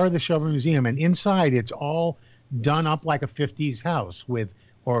made it part of the Shelburne Museum. And inside, it's all done up like a 50s house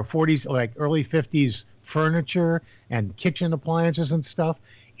or 40s, like early 50s furniture and kitchen appliances and stuff.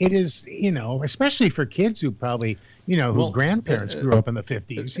 It is, especially for kids who probably, who grandparents grew up in the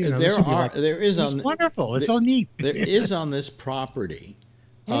 50s. It's wonderful. It's so neat. There is on this property.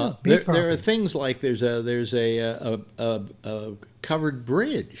 There are things like there's a covered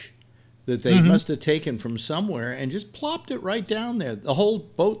bridge that they must have taken from somewhere and just plopped it right down there. The whole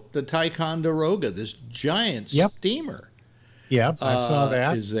boat, the Ticonderoga, this giant steamer. Yep, I saw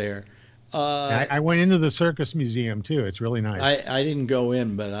that. Is there. I went into the Circus Museum, too. It's really nice. I didn't go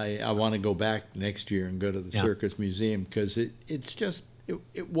in, but I want to go back next year and go to the Circus Museum because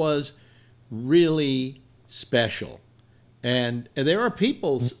it was really special. And there are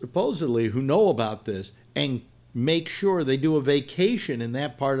people supposedly who know about this and make sure they do a vacation in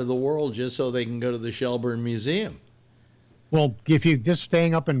that part of the world just so they can go to the Shelburne Museum. Well, if you're just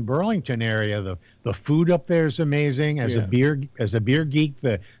staying up in Burlington area, the food up there is amazing. As a beer geek,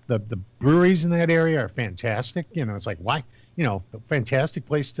 the breweries in that area are fantastic. It's like why, a fantastic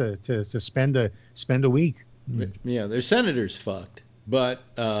place to spend a week. Yeah, their senators fucked, but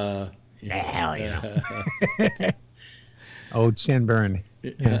Old Sunburn.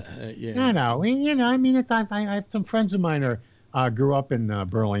 Yeah. No. I mean, I have some friends of mine grew up in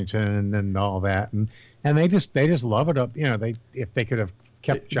Burlington and all that, and they just love it up. If they could have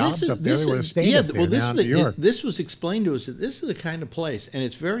kept jobs up there, they would have stayed up there. Well, this was explained to us that this is the kind of place, and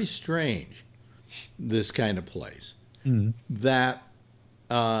it's very strange. This kind of place that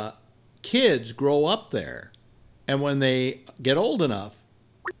kids grow up there, and when they get old enough,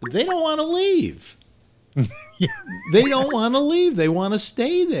 they don't want to leave. They don't want to leave. They want to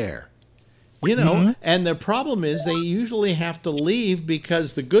stay there. And the problem is they usually have to leave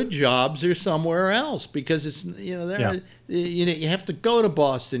because the good jobs are somewhere else because it's, you have to go to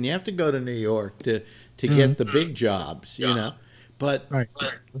Boston, you have to go to New York to get the big jobs, but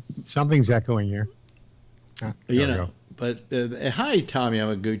something's echoing here. But hi, Tom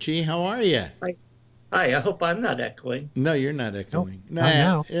Yamaguchi, how are you? Hi, I hope I'm not echoing. No, you're not echoing.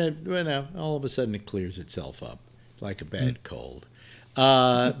 Not now. All of a sudden it clears itself up like a bad cold.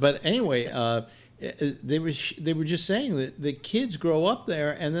 But anyway, they were just saying that the kids grow up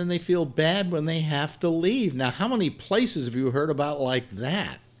there and then they feel bad when they have to leave. Now, how many places have you heard about like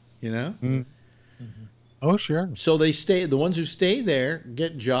that? Oh, sure. So they stay. The ones who stay there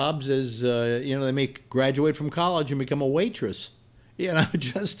get jobs as they may graduate from college and become a waitress.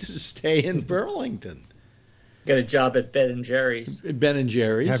 Just to stay in Burlington. Get a job at Ben and Jerry's. Ben and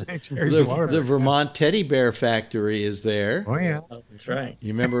Jerry's. The Vermont Teddy Bear Factory is there. Oh, yeah. Oh, that's right.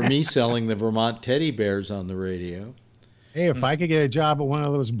 You remember me selling the Vermont Teddy Bears on the radio. Hey, if I could get a job at one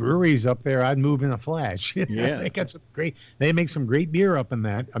of those breweries up there, I'd move in a flash. Yeah. They make some great beer up in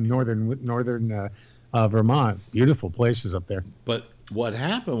that northern Vermont. Beautiful places up there. But what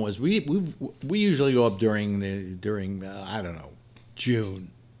happened was we usually go up during I don't know, June,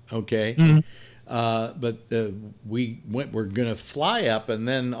 okay? But we're going to fly up, and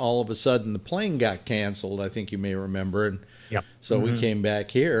then all of a sudden the plane got canceled. I think you may remember, and so we came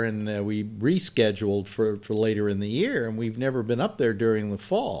back here, and we rescheduled for later in the year, and we've never been up there during the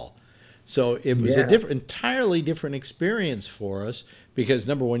fall. So it was entirely different experience for us because,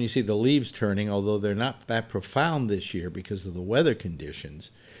 number one, you see the leaves turning, although they're not that profound this year because of the weather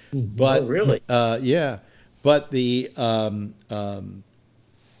conditions. But really, but the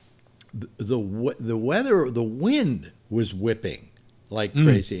weather, the wind was whipping like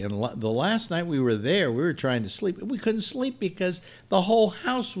crazy. And the last night we were there, we were trying to sleep. We couldn't sleep because the whole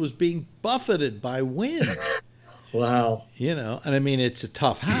house was being buffeted by wind. Wow. And I mean, it's a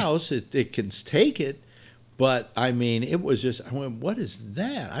tough house. It can take it. But, I mean, it was just, I went, what is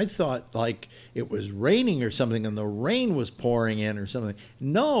that? I thought, like, it was raining or something, and the rain was pouring in or something.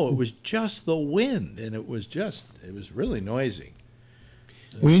 No, it was just the wind, and it was really noisy.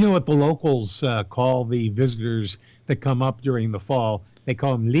 Well, you know what the locals call the visitors that come up during the fall? They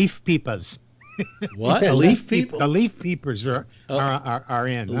call them leaf peepers. What? Leaf people? The leaf peepers are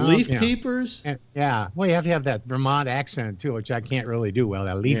in. Leaf peepers? Yeah. Well, you have to have that Vermont accent, too, which I can't really do well.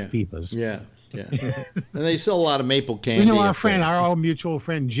 Leaf peepers. Yeah. And they sell a lot of maple candy. Our old mutual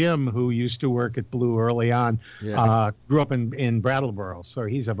friend Jim, who used to work at Blue early on, grew up in Brattleboro, so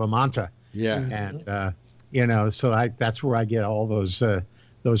he's a Vermonter. Yeah. And so that's where I get all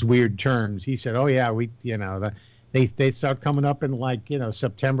those weird terms. He said, "Oh yeah, they start coming up in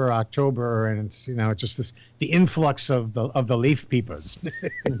September, October, and it's just the influx of the leaf peepers."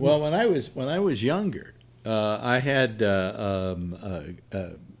 Well, when I was younger, I had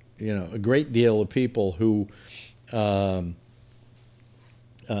a great deal of people who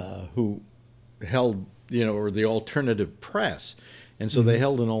held, or the alternative press. And so they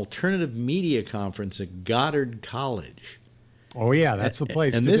held an alternative media conference at Goddard College. Oh, yeah, that's the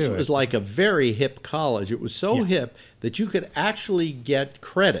place and to this do was it. like a very hip college. It was so hip that you could actually get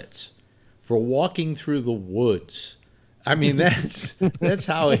credits for walking through the woods. I mean, that's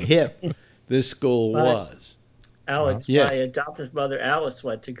how hip this school was. Alex, Yes. my adoptive mother Alice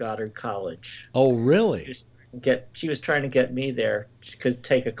went to Goddard College. Oh, really? She was trying to get me there. She could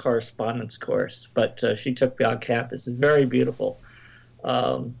take a correspondence course, but she took me on campus. It's very beautiful.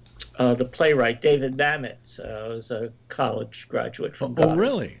 The playwright David Mamet was a college graduate from Goddard. Oh,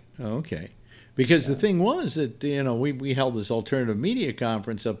 really? Oh, okay. Because the thing was that, we held this alternative media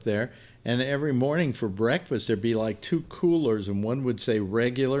conference up there, and every morning for breakfast there'd be like two coolers, and one would say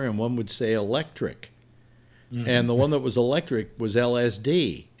regular and one would say electric. And the one that was electric was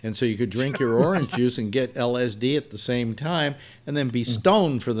LSD. And so you could drink your orange juice and get LSD at the same time and then be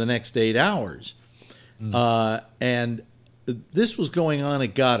stoned for the next 8 hours. And this was going on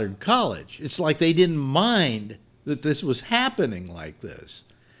at Goddard College. It's like they didn't mind that this was happening like this,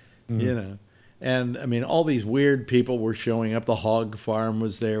 And, I mean, all these weird people were showing up. The hog farm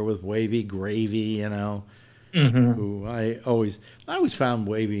was there with Wavy Gravy, who I always found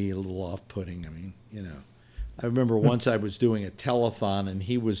Wavy a little off-putting. I mean, I remember once I was doing a telethon, and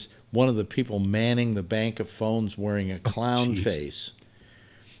he was one of the people manning the bank of phones wearing a clown face.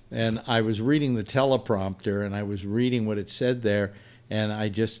 And I was reading the teleprompter, and I was reading what it said there, and I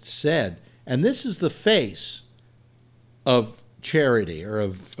just said, and this is the face of charity or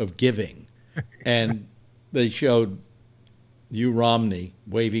of giving. And they showed Hugh Romney,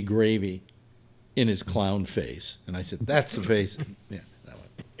 Wavy Gravy, in his clown face. And I said, that's the face. Yeah, that one.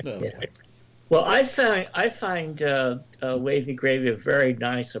 Yeah. Well, I find Wavy Gravy a very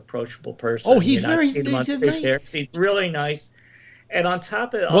nice, approachable person. Oh, he's very nice. He's really nice. And on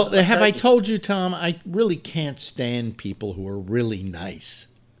top of it, well, have I told you, Tom, I really can't stand people who are really nice.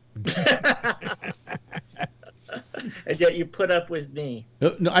 And yet you put up with me.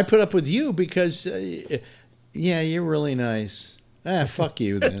 No, I put up with you because, you're really nice. Fuck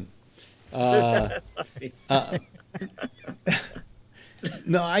you then.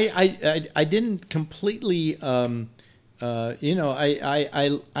 No, I didn't completely. I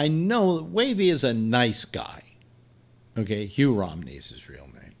know Wavy is a nice guy. Okay, Hugh Romney is his real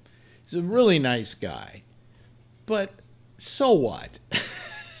name. He's a really nice guy, but so what?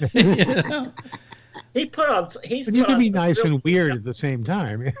 He put on. He's. But you can be nice and weird at the same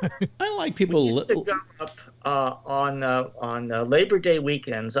time. I like people. We used to go up on Labor Day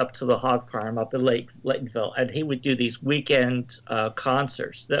weekends up to the hog farm up in Laytonville, and he would do these weekend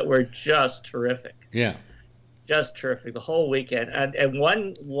concerts that were just terrific. Yeah, just terrific the whole weekend. And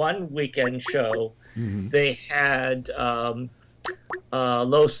one weekend show, they had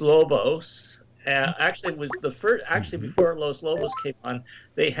Los Lobos. Actually, it was the first. Actually, before Los Lobos came on,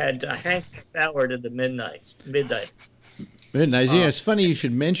 they had Hank Ballard in the midnight. Yeah, it's funny you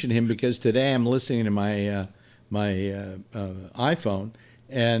should mention him because today I'm listening to my iPhone,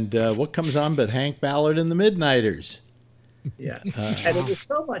 and what comes on but Hank Ballard and the Midnighters. Yeah, and it was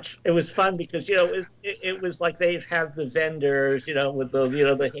so much. It was fun because it was like they have the vendors, with the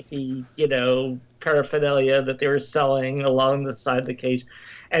the hippie paraphernalia that they were selling along the side of the cage,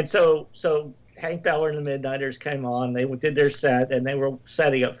 and so Hank Ballard and the Midnighters came on. They did their set, and they were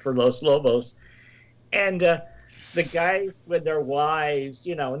setting up for Los Lobos, and the guys with their wives,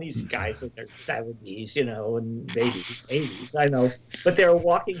 and these guys in their 70s, and maybe 80s, I know, but they were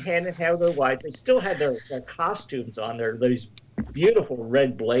walking hand in hand with their wives. They still had their costumes on, these beautiful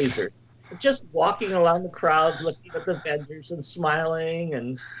red blazers, just walking around the crowds, looking at the vendors and smiling,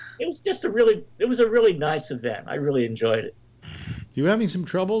 and it was just a really nice event. I really enjoyed it. You having some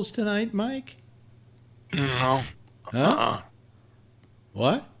troubles tonight, Mike? No. Huh?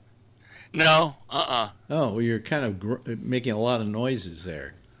 What? No. Oh, well, you're kind of making a lot of noises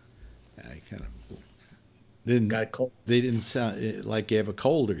there. I kind of didn't. Got a cold. They didn't sound like you have a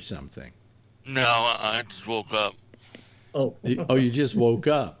cold or something. No, I just woke up. Oh. You just woke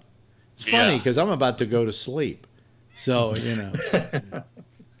up. It's funny because I'm about to go to sleep, so what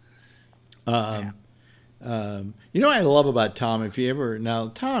I love about Tom. If you ever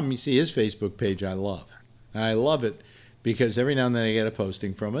Tom, you see his Facebook page. I love it because every now and then I get a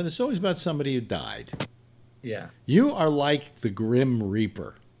posting from it. It's always about somebody who died. Yeah. You are like the Grim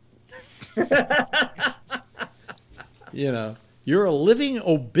Reaper. You're a living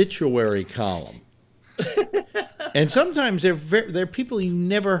obituary column. And sometimes they're people you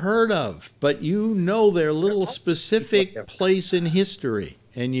never heard of, but their little specific place in history.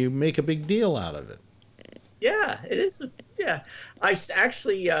 and you make a big deal out of it. Yeah, it is. Yeah, I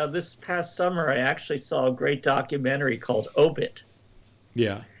actually this past summer I actually saw a great documentary called Obit.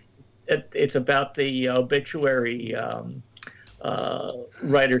 Yeah. It's about the obituary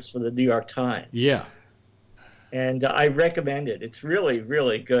writers for the New York Times. Yeah. And I recommend it. It's really,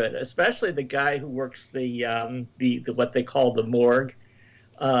 really good, especially the guy who works the what they call the morgue,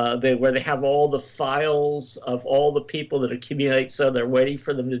 where they have all the files of all the people that accumulate, so they're waiting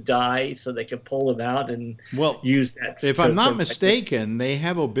for them to die so they can pull them out and use that. If I'm not mistaken, they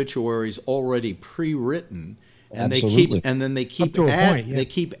have obituaries already pre-written, and Absolutely. they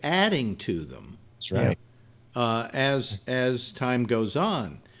keep adding to them. That's right. As time goes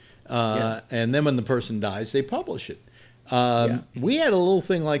on. And then when the person dies, they publish it. We had a little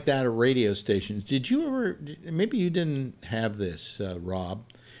thing like that at radio stations. Did you ever, maybe you didn't have this, Rob,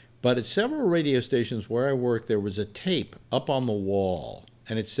 but at several radio stations where I worked, there was a tape up on the wall,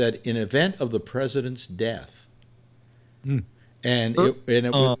 and it said, "In event of the president's death." And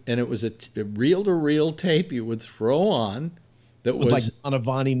it was a reel-to-reel tape you would throw on. That was like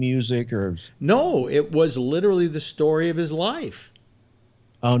Manavani music, or no, it was literally the story of his life.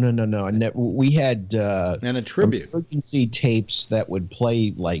 Oh, no. We had and a tribute emergency tapes that would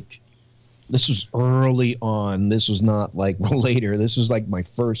play, like, this was early on. This was not like later. This was like my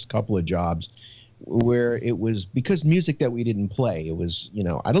first couple of jobs, where it was, because music that we didn't play, it was,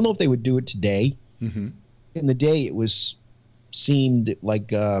 I don't know if they would do it today. Mm-hmm. In the day, seemed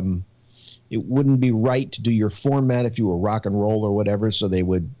like it wouldn't be right to do your format if you were rock and roll or whatever, so they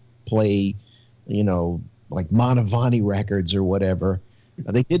would play, like Manavani records or whatever.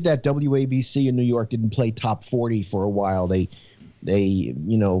 They did that. WABC in New York didn't play top 40 for a while. They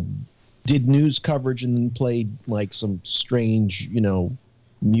did news coverage and then played like some strange,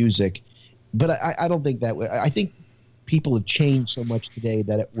 music. But I don't think that way. I think people have changed so much today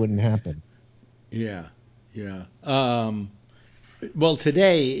that it wouldn't happen. Yeah. Well,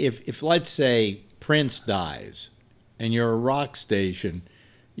 today, if let's say Prince dies and you're a rock station,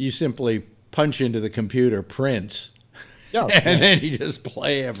 you simply punch into the computer Prince. And then you just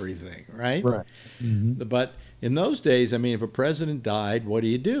play everything, right? Right. Mm-hmm. But in those days, I mean, if a president died, what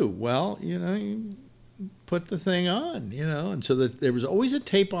do? Well, you put the thing on, and so that there was always a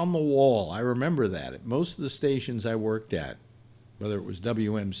tape on the wall. I remember that at most of the stations I worked at, whether it was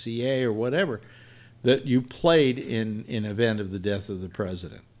WMCA or whatever, that you played in event of the death of the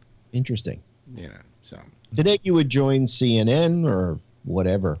president. Interesting. So today you would join CNN or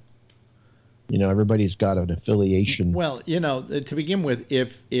whatever. Everybody's got an affiliation. Well, to begin with,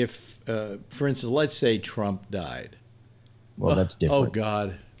 if for instance, let's say Trump died. Well, that's different. Oh,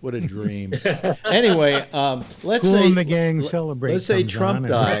 God, what a dream. Anyway, let's Cool say and the Gang Celebrate. Let's say Trump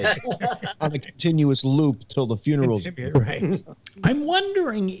died. On a continuous loop till the funeral's Right. I'm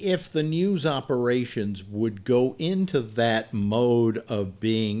wondering if the news operations would go into that mode of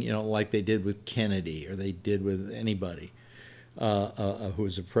being, like they did with Kennedy or they did with anybody who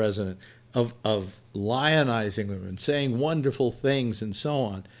was a president. Of lionizing them and saying wonderful things and so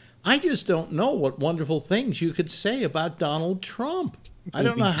on. I just don't know what wonderful things you could say about Donald Trump. I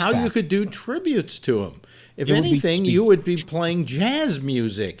don't know how you could do tributes to him. If anything, you would be playing jazz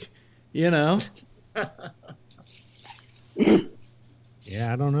music, Yeah,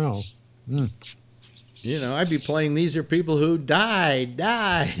 I don't know. I'd be playing These Are People Who Died.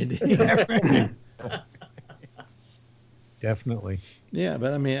 Definitely. Yeah,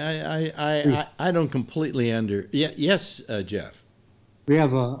 but I mean, I don't completely yes, Jeff. We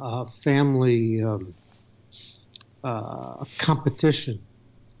have a family competition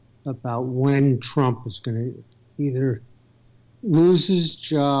about when Trump is going to either lose his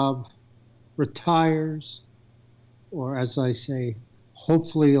job, retires, or, as I say,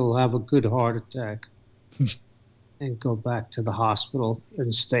 hopefully he'll have a good heart attack and go back to the hospital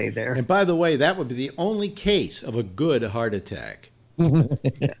and stay there. And by the way, that would be the only case of a good heart attack. What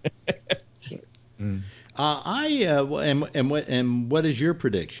is your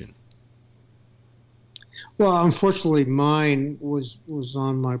prediction? Well, unfortunately, mine was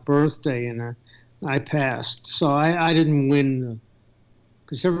on my birthday, and I passed, so I didn't win,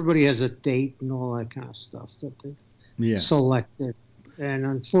 because everybody has a date and all that kind of stuff that they selected, and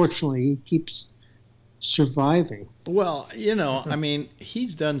unfortunately, he keeps surviving. Well, I mean,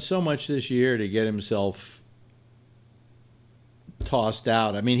 he's done so much this year to get himself tossed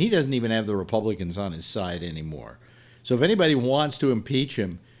out. I mean, he doesn't even have the Republicans on his side anymore. So if anybody wants to impeach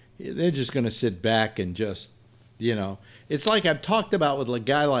him, they're just going to sit back and just, it's like I've talked about with a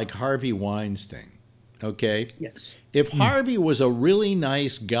guy like Harvey Weinstein. Okay? Yes. If Harvey was a really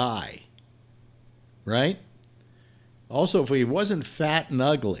nice guy, right? Also, if he wasn't fat and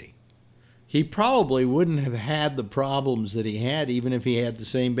ugly, he probably wouldn't have had the problems that he had, even if he had the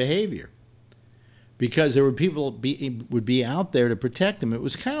same behavior. Because there were people would be out there to protect him. It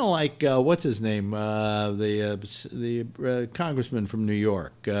was kind of like what's his name, the congressman from New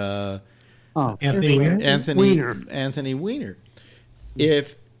York, Anthony Weiner. Anthony Weiner.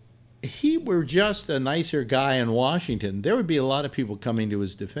 If he were just a nicer guy in Washington, there would be a lot of people coming to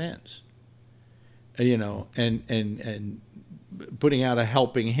his defense, you know, and putting out a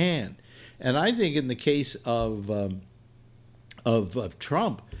helping hand. And I think in the case of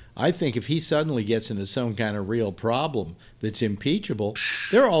Trump, I think if he suddenly gets into some kind of real problem that's impeachable,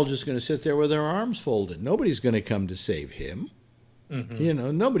 they're all just going to sit there with their arms folded. Nobody's going to come to save him. Mm-hmm. You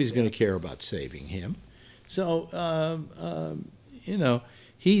know, nobody's going to care about saving him. So, you know,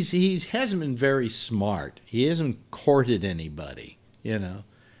 he hasn't been very smart. He hasn't courted anybody, you know.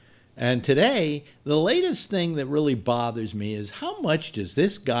 And today, the latest thing that really bothers me is how much does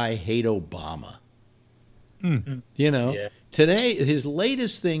this guy hate Obama? Mm-hmm. You know, today his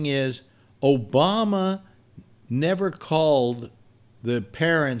latest thing is Obama never called the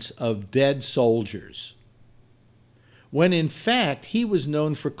parents of dead soldiers, when in fact he was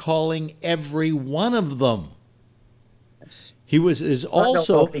known for calling every one of them. He is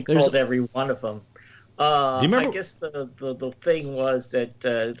also he called every one of them. Do you remember? I guess the thing was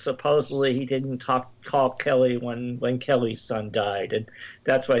that supposedly he didn't call Kelly when Kelly's son died, and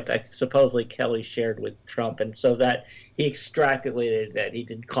that's what supposedly Kelly shared with Trump, and so that he extrapolated that he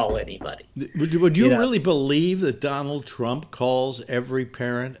didn't call anybody. Would you really believe that Donald Trump calls every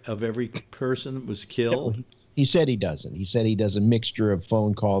parent of every person that was killed? He said he doesn't. He said he does a mixture of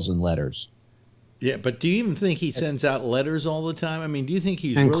phone calls and letters. Yeah, but do you even think he sends out letters all the time? I mean, do you think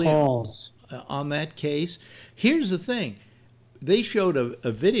he's and really calls on that case? Here's the thing. They showed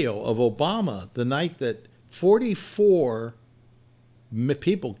a video of Obama the night that 44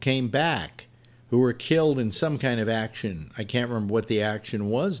 people came back who were killed in some kind of action. I can't remember what the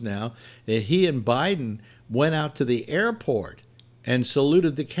action was now. He and Biden went out to the airport and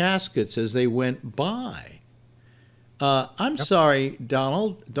saluted the caskets as they went by. I'm sorry,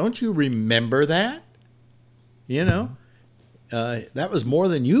 Donald, don't you remember that? You know, that was more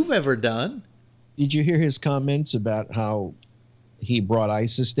than you've ever done. Did you hear his comments about how he brought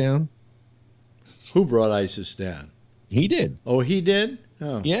ISIS down? Who brought ISIS down? He did. Oh, he did?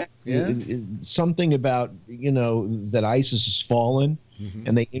 Oh. Yeah. Something about, you know, that ISIS has fallen. Mm-hmm.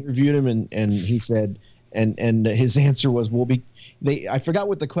 And they interviewed him and he said, and his answer was, I forgot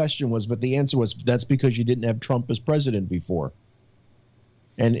what the question was, but the answer was, that's because you didn't have Trump as president before.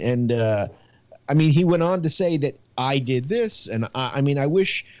 And I mean, he went on to say that I did this, and I mean, I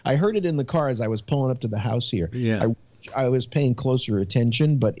wish I heard it in the car as I was pulling up to the house here. Yeah, I was paying closer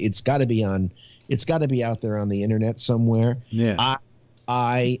attention, but it's got to be out there on the internet somewhere. Yeah.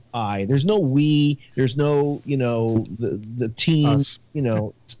 I. There's no we. There's no, you know, the team. Us. You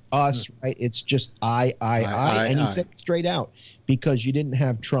know, it's us, right? It's just I. And he said it straight out, because you didn't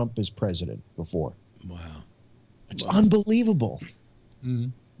have Trump as president before. Wow. It's unbelievable. Mm-hmm.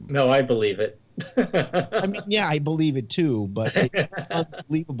 No, I believe it. I mean, yeah, I believe it too, but it's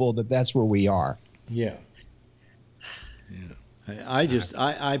unbelievable that that's where we are. Yeah. Yeah.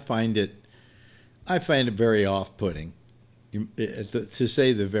 I find it very off-putting, to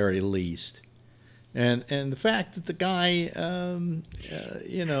say the very least. And the fact that the guy,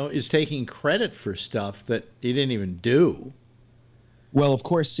 you know, is taking credit for stuff that he didn't even do. Well, of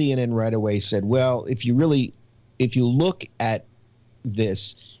course, CNN right away said, well, if you look at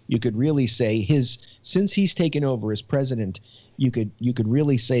this, you could really say since he's taken over as president, you could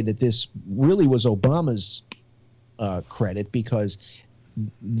really say that this really was Obama's credit, because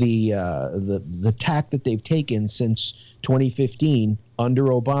the tack that they've taken since 2015 under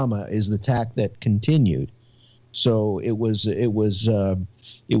Obama is the tack that continued. So it was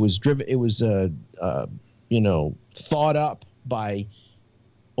thought up by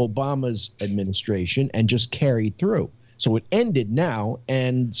Obama's administration and just carried through. So it ended now,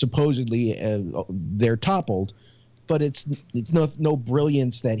 and supposedly they're toppled, but it's no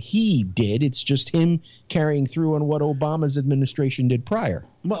brilliance that he did. It's just him carrying through on what Obama's administration did prior.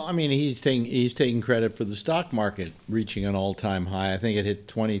 Well, I mean, he's taking credit for the stock market reaching an all-time high. I think it hit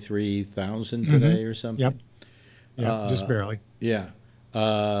 23,000 today or something. Yep. Yeah, just barely. Yeah.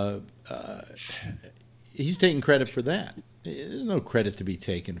 He's taking credit for that. There's no credit to be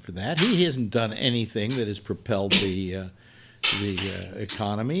taken for that. He hasn't done anything that has propelled the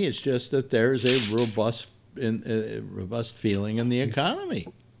economy. It's just that there's a robust feeling in the economy.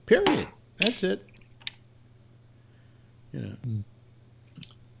 Period. That's it. You know.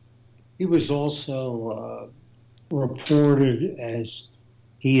 He was also reported as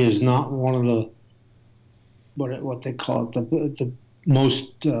he is not one of the what they call it the most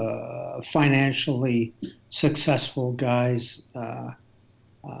financially successful guys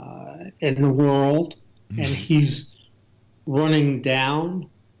in the world, and he's running down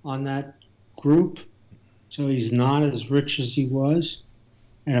on that group, so he's not as rich as he was.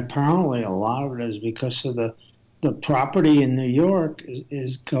 And apparently, a lot of it is because of the property in New York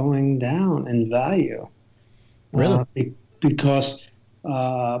is going down in value. Really? Because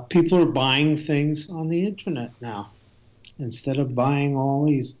people are buying things on the internet now instead of buying all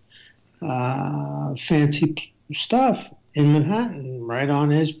these fancy stuff in Manhattan right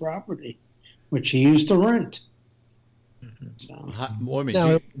on his property, which he used to rent. So, Now he'll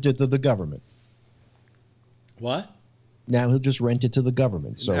rent it to the government. What? Now he'll just rent it to the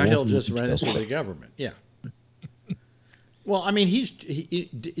government. So Now he'll just rent it to the government. Yeah. Well, I mean,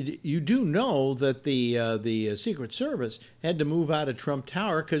 you do know that the Secret Service had to move out of Trump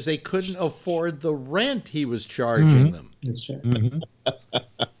Tower because they couldn't afford the rent he was charging them. that's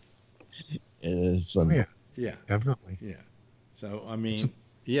right. Yeah, Definitely. yeah. So I mean,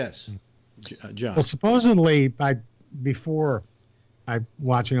 yes, John. Well, supposedly, before I'm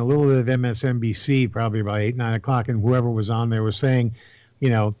watching a little bit of MSNBC, probably about 8, 9 o'clock, and whoever was on there was saying, I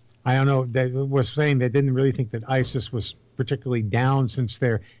don't know, they was saying they didn't really think that ISIS was particularly down since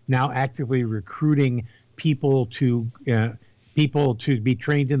they're now actively recruiting people to be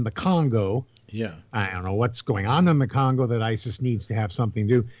trained in the Congo. Yeah. I don't know what's going on in the Congo that ISIS needs to have something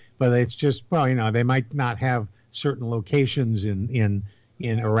to do, but it's just, they might not have certain locations in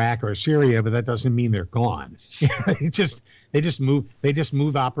Iraq or Syria, but that doesn't mean they're gone. they just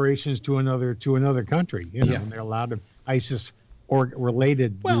move operations to another country, Yeah. and they're allowed to ISIS or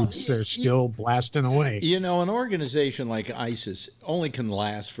related groups. They're still blasting away. An organization like ISIS only can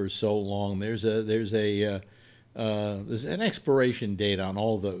last for so long. There's an expiration date on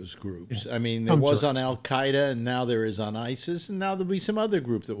all those groups. I mean, there was on Al Qaeda, and now there is on ISIS, and now there'll be some other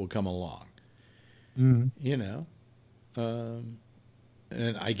group that will come along. And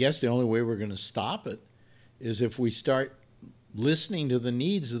I guess the only way we're going to stop it is if we start listening to the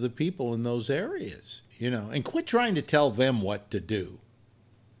needs of the people in those areas, and quit trying to tell them what to do.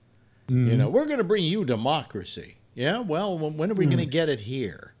 We're going to bring you democracy. Yeah, well, when are we going to get it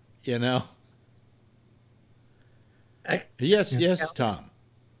here? Yes, Tom.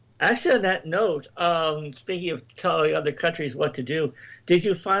 Actually, on that note, speaking of telling other countries what to do, did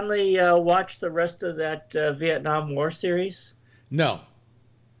you finally watch the rest of that Vietnam War series? No.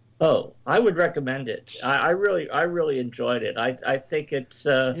 Oh, I would recommend it. I really enjoyed it. I think it's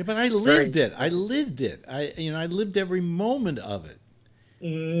yeah, but I lived it. I lived it. I lived every moment of it.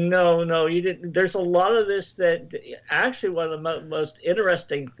 No, you didn't. There's a lot of this that actually one of the most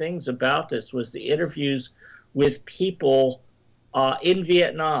interesting things about this was the interviews with people in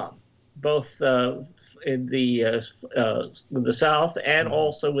Vietnam, both in the South and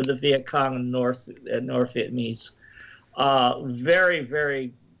also with the Viet Cong and North Vietnamese. Very,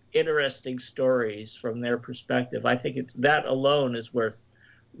 very interesting stories from their perspective. I think that alone is worth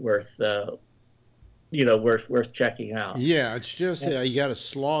checking out. Yeah, it's just you got to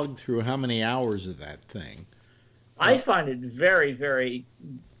slog through how many hours of that thing. I find it very, very,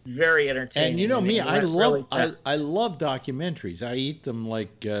 very entertaining. And me, I love documentaries. I eat them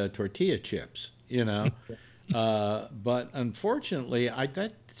like tortilla chips, but unfortunately,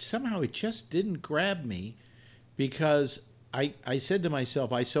 somehow it just didn't grab me because I said to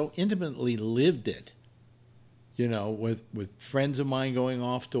myself, I so intimately lived it, with friends of mine going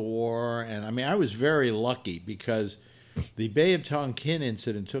off to war. And I mean, I was very lucky because the Bay of Tonkin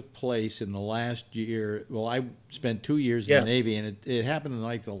incident took place in the last year. Well, I spent 2 years in the Navy, and it happened in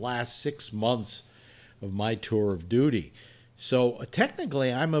like the last 6 months of my tour of duty. So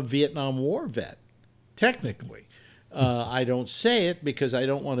technically, I'm a Vietnam War vet, technically. I don't say it because I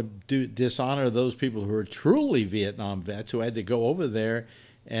don't want to dishonor those people who are truly Vietnam vets who had to go over there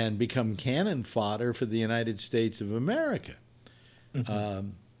and become cannon fodder for the United States of America. But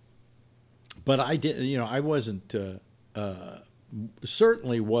I did, I wasn't,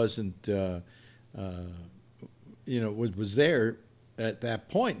 certainly wasn't, was there at that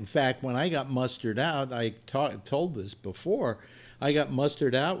point. In fact, when I got mustered out, I told this before, I got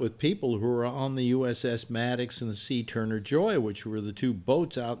mustered out with people who were on the USS Maddox and the Sea Turner Joy, which were the two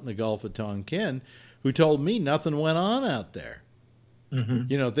boats out in the Gulf of Tonkin, who told me nothing went on out there.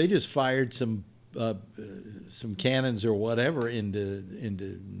 They just fired some cannons or whatever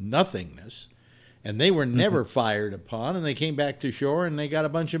into nothingness, and they were never fired upon. And they came back to shore and they got a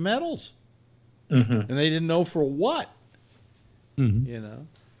bunch of medals, and they didn't know for what.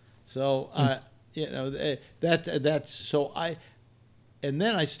 So that's so and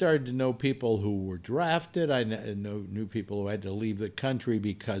then I started to know people who were drafted. I knew people who had to leave the country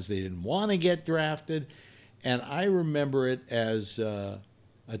because they didn't want to get drafted. And I remember it as a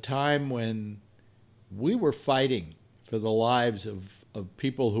time when we were fighting for the lives of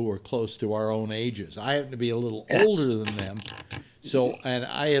people who were close to our own ages. I happen to be a little older than them. So, and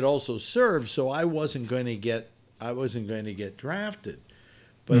I had also served, so I wasn't going to get drafted.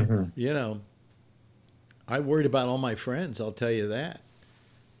 But, I worried about all my friends, I'll tell you that.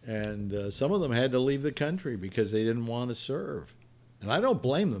 And some of them had to leave the country because they didn't want to serve. And I don't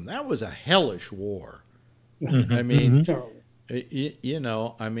blame them. That was a hellish war. I mean,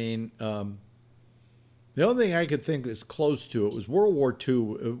 the only thing I could think that's close to it was World War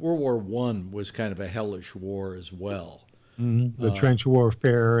II. World War I was kind of a hellish war as well. The trench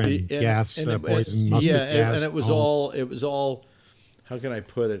warfare and gas, poison, mustard gas. And it was all, how can I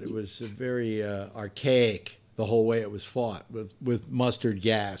put it? It was very archaic, the whole way it was fought with mustard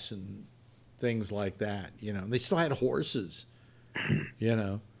gas and things like that. They still had horses, I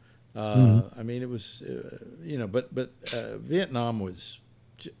mean, it was, but Vietnam was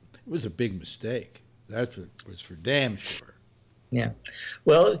a big mistake. That was for damn sure. Yeah.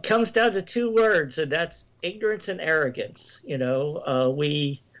 Well, it comes down to two words, and that's ignorance and arrogance.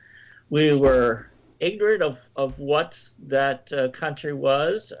 We were ignorant of what that country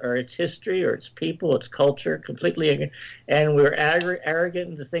was, or its history, or its people, its culture, completely ignorant. And we were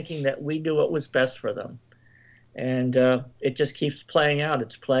arrogant into thinking that we knew what was best for them. And it just keeps playing out.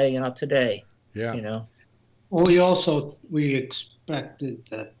 It's playing out today. Yeah. Well, we expected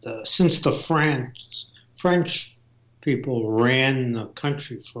that since the French people ran the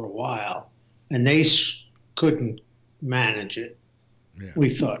country for a while, and they couldn't manage it, we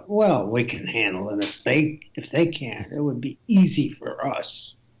thought, well, we can handle it. If they can't, it would be easy for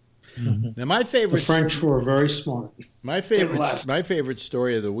us. Now, the French were very smart. My favorite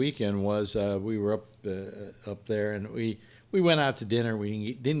story of the weekend was we were up there, and we went out to dinner.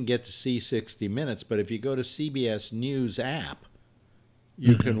 We didn't get to see 60 Minutes, but if you go to CBS News app,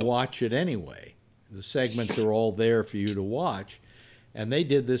 you can watch it anyway. The segments are all there for you to watch, and they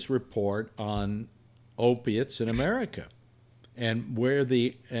did this report on opiates in America, and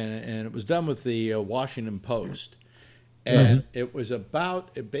and it was done with the Washington Post. And it was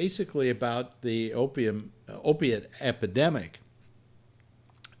basically about the opiate epidemic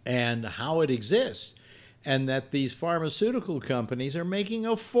and how it exists, and that these pharmaceutical companies are making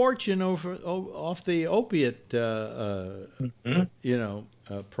a fortune off the opiate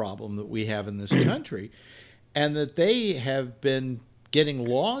problem that we have in this country, and that they have been getting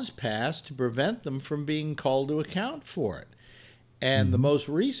laws passed to prevent them from being called to account for it. And the most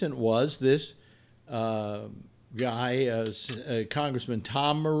recent was this guy, Congressman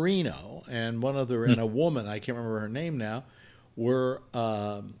Tom Marino, and one other, and a woman, I can't remember her name now, were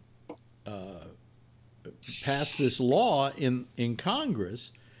passed this law in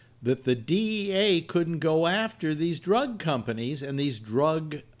Congress that the DEA couldn't go after these drug companies and these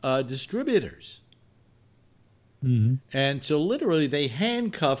drug distributors. And so literally they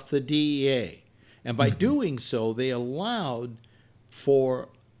handcuffed the DEA. And by doing so, they allowed for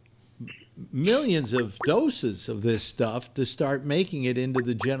millions of doses of this stuff to start making it into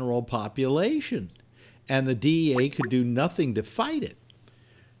the general population. And the DEA could do nothing to fight it.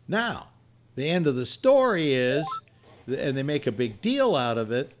 Now, the end of the story is, and they make a big deal out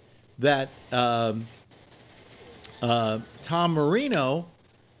of it, that Tom Marino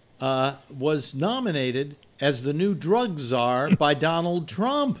was nominated as the new drug czar by Donald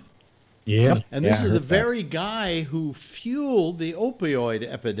Trump. Yep. And this is the very guy who fueled the opioid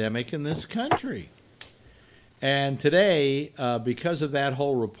epidemic in this country. And today, because of that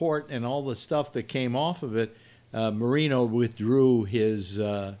whole report and all the stuff that came off of it, Marino withdrew his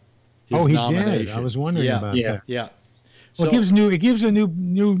nomination. He did. I was wondering about that. Yeah. Well, So, it gives a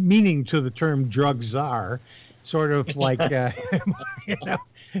new meaning to the term drug czar, sort of like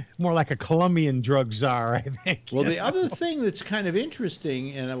more like a Colombian drug czar, I think. well, the other thing that's kind of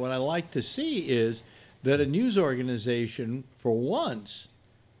interesting, and what I like to see, is that a news organization, for once,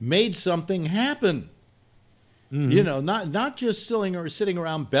 made something happen. Not just sitting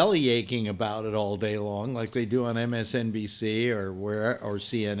around belly aching about it all day long like they do on MSNBC or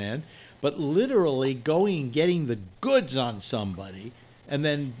CNN, but literally going and getting the goods on somebody and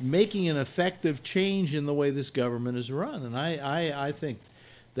then making an effective change in the way this government is run. And I think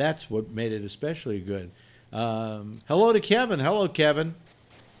that's what made it especially good. Hello to Kevin. Hello, Kevin.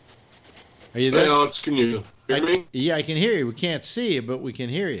 Are you there? Hey, Alex, can you hear me? Yeah, I can hear you. We can't see you, but we can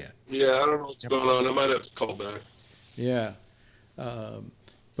hear you. Yeah, I don't know what's going on. I might have to call back. Yeah.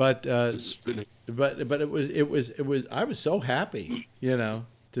 It's spinning. but it was I was so happy,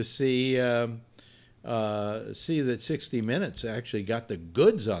 to see that 60 Minutes actually got the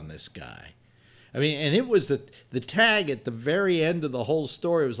goods on this guy. I mean, and it was the tag at the very end of the whole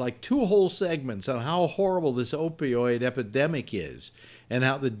story. It was like 2 whole segments on how horrible this opioid epidemic is, and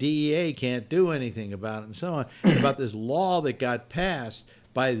how the DEA can't do anything about it, and so on. About this law that got passed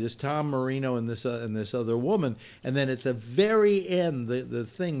by this Tom Marino and this other woman, and then at the very end, the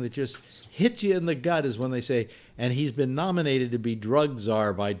thing that just hits you in the gut is when they say, and he's been nominated to be drug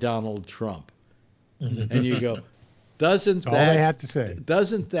czar by Donald Trump, and you go, doesn't That's all they had to say.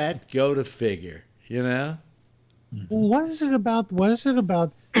 Doesn't that go to figure? What is it about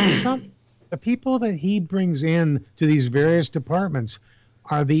Trump? The people that he brings in to these various departments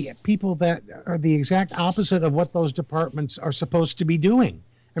are the people that are the exact opposite of what those departments are supposed to be doing.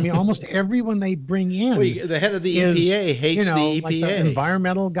 I mean, almost everyone they bring in. Well, the head of the EPA hates the EPA. Like the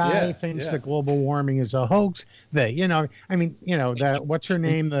environmental guy thinks that global warming is a hoax. What's her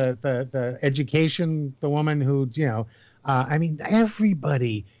name? The education, the woman who, I mean,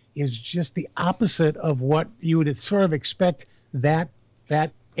 everybody is just the opposite of what you would sort of expect that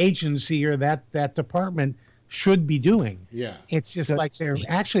agency or that department should be doing. Yeah. It's just like they're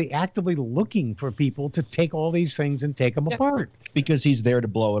actually actively looking for people to take all these things and take them apart. Because he's there to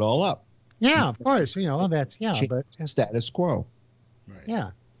blow it all up. Yeah, of course. But status quo. Right.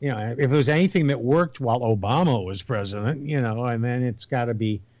 Yeah. If it was anything that worked while Obama was president, and then it's got to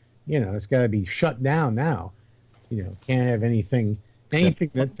be, it's got to be shut down now. Can't have anything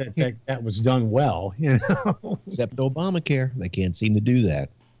that was done well, Except Obamacare. They can't seem to do that.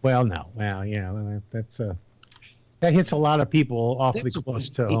 Well, no. Well, that hits a lot of people awfully close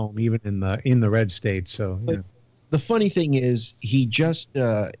to home, even in the red states. So, The funny thing is, he just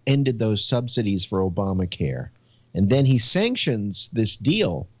ended those subsidies for Obamacare, and then he sanctions this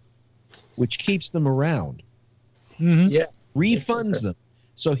deal, which keeps them around. Mm-hmm. Yeah. Refunds them.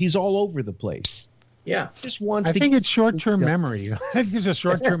 So he's all over the place. Yeah. Just wants I to think it's short-term memory. I think there's a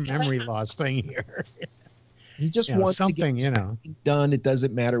short-term memory loss thing here. He just wants something, to get something done. It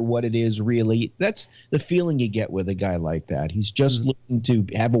doesn't matter what it is, really. That's the feeling you get with a guy like that. He's just looking to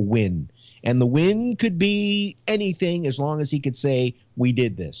have a win. And the win could be anything as long as he could say, we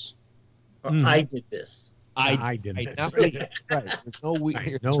did this. I did this. I did this. Right. There's no we.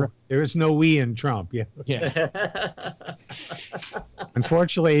 There is no we in Trump. Yeah.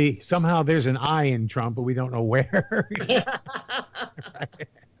 Unfortunately, somehow there's an I in Trump, but we don't know where.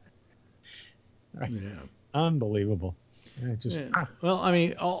 Right. Yeah. Unbelievable. Well, I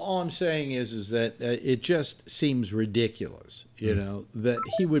mean, all I'm saying is that it just seems ridiculous, that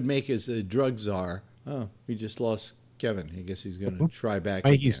he would make as a drug czar. Oh, we just lost Kevin. I guess he's going to try back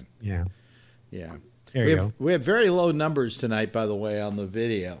again. Yeah. We have very low numbers tonight, by the way, on the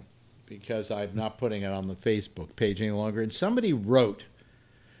video, because I'm not putting it on the Facebook page any longer. And somebody wrote,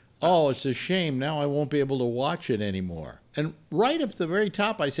 "Oh, it's a shame. Now I won't be able to watch it anymore." And right up at the very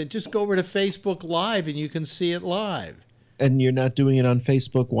top, I said, just go over to Facebook Live and you can see it live. And you're not doing it on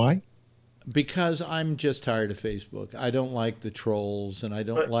Facebook. Why? Because I'm just tired of Facebook. I don't like the trolls, and I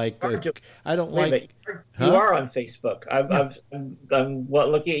don't like. You are on Facebook. I'm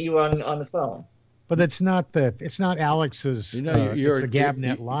looking at you on the phone. But it's not Alex's. It's the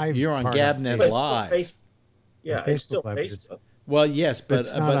Gabnet Live. You're on Gabnet Live. Yeah, it's still Facebook. Well, yes, but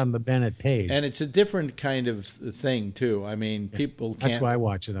it's not on the Bennett page. And it's a different kind of thing too. I mean, people can't. That's why I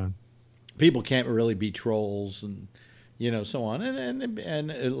watch it on. People can't really be trolls and so on.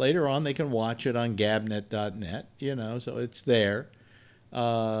 And later on they can watch it on Gabnet.net. So it's there.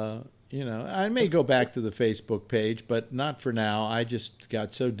 I may go back to the Facebook page, but not for now. I just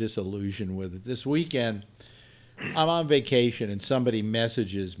got so disillusioned with it. This weekend, I'm on vacation, and somebody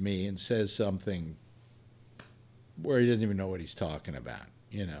messages me and says something where he doesn't even know what he's talking about.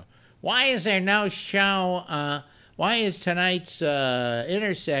 Why is there no show? Why is tonight's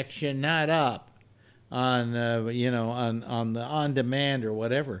intersection not up on on the on demand or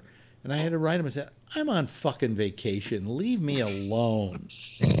whatever? And I had to write him and say, I'm on fucking vacation. Leave me alone.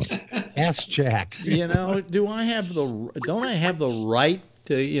 Ask Jack. Don't I have the right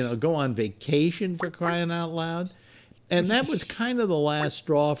to go on vacation, for crying out loud? And that was kind of the last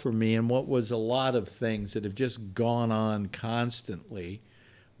straw for me, and what was a lot of things that have just gone on constantly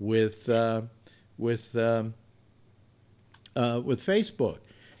with Facebook.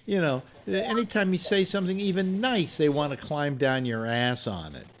 Anytime you say something even nice, they want to climb down your ass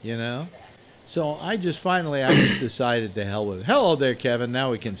on it. So I just decided to hell with it. Hello there, Kevin.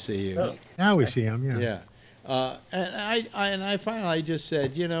 Now we can see you. Now we see him. Yeah. Yeah. And I finally just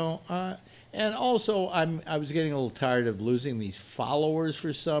said, And also, I was getting a little tired of losing these followers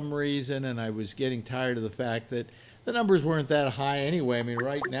for some reason, and I was getting tired of the fact that the numbers weren't that high anyway. I mean,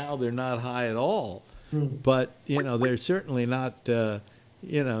 right now they're not high at all, but you know, they're certainly not,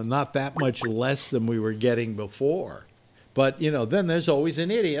 you know, not that much less than we were getting before. But you know, then there's always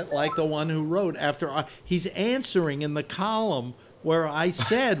an idiot like the one who wrote after he's answering in the column where I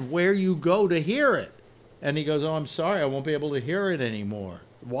said where you go to hear it, and he goes, "Oh, I'm sorry, I won't be able to hear it anymore,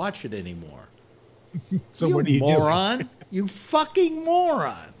 watch it anymore." So you what do you moron? do? You fucking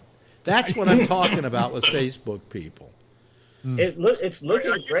moron! That's what I'm talking about with Facebook people. It's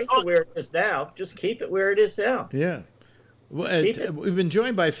looking great to where it is now. Just keep it where it is now. Yeah. Well, we've been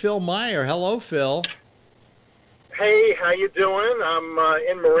joined by Phil Meyer. Hello, Phil. Hey, how you doing? I'm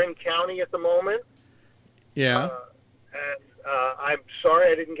in Marin County at the moment. Yeah. And I'm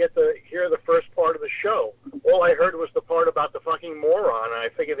sorry I didn't get to hear the first part of the show. All I heard was the part about the fucking moron, and I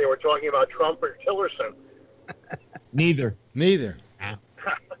figured they were talking about Trump or Tillerson. Neither. Neither.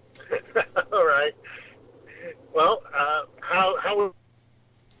 All right. Well, how was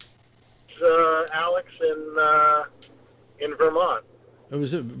Alex in Vermont? It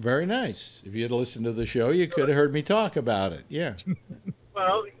was very nice. If you had listened to the show, you could have heard me talk about it. Yeah.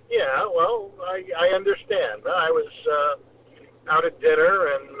 Well, yeah. Well, I understand. I was out at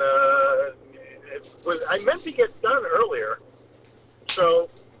dinner, and I meant to get done earlier. So,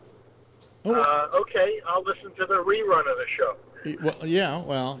 okay, I'll listen to the rerun of the show. Well, yeah.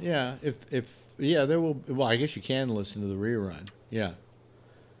 Well, yeah. If there will. Well, I guess you can listen to the rerun. Yeah.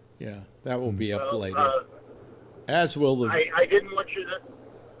 Yeah, that will be up later. As will the. I didn't want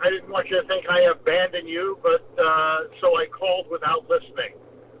you to think I abandoned you, but so I called without listening.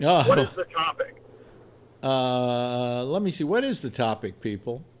 Oh. What is the topic? Let me see. What is the topic,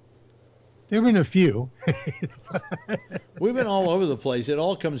 people? There have been a few. We've been all over the place. It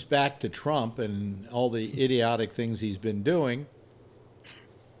all comes back to Trump and all the idiotic things he's been doing.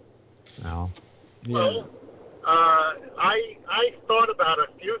 No. Yeah. Well, I thought about a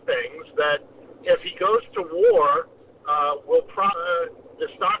few things that if he goes to war, the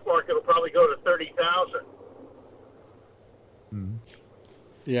stock market will probably go to 30,000.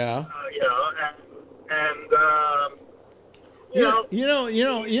 Yeah. You know.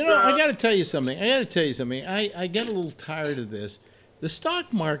 I got to tell you something. I get a little tired of this. The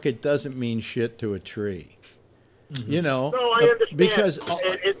stock market doesn't mean shit to a tree. You know. No, I understand. Because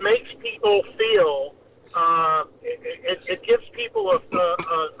it makes people feel. It gives people a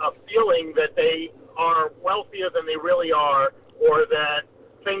feeling that they are wealthier than they really are, or that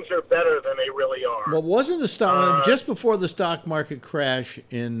things are better than they really are. Well, wasn't the stock just before the stock market crash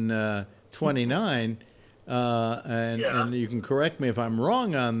in '29? And you can correct me if I'm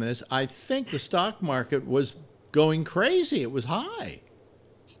wrong on this. I think the stock market was going crazy. It was high.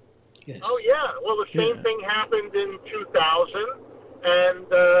 Yes. Oh yeah. Well, the same thing happened in 2000. And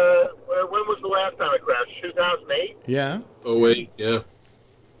when was the last time it crashed? 2008. Yeah. Oh wait, yeah.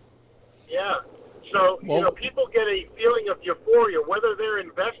 Yeah. So, you know, people get a feeling of euphoria, whether they're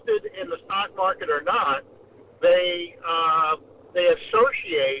invested in the stock market or not. They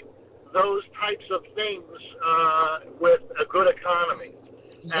associate those types of things with a good economy,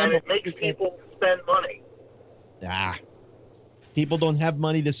 and it makes people spend money. People don't have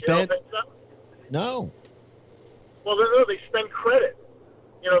money to spend. You don't think so? No. Well, no, they spend credit.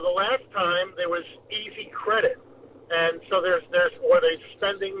 You know, the last time there was easy credit. And so there's where they're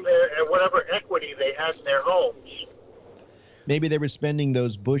spending whatever equity they had in their homes. Maybe they were spending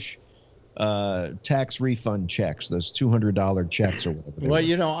those Bush tax refund checks, those $200 checks or whatever. Well,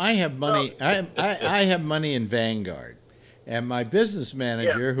 you know, I have money. I have money in Vanguard, and my business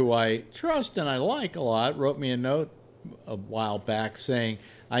manager, who I trust and I like a lot, wrote me a note a while back saying,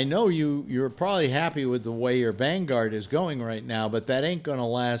 "I know you're probably happy with the way your Vanguard is going right now, but that ain't going to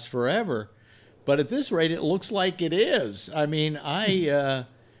last forever. But at this rate, it looks like it is. I mean, a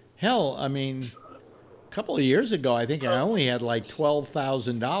couple of years ago, I think I only had like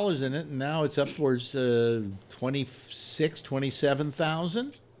 $12,000 in it, and now it's upwards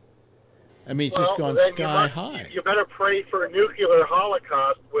 $27,000. I mean, it's just gone sky high. You better pray for a nuclear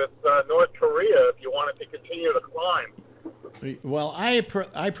holocaust with North Korea if you want it to continue to climb. Well, I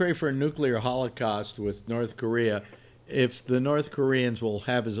pray for a nuclear holocaust with North Korea if the North Koreans will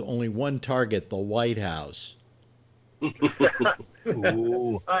have as only one target, the White House. I'm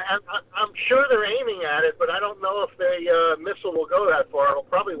sure they're aiming at it, but I don't know if the missile will go that far. It'll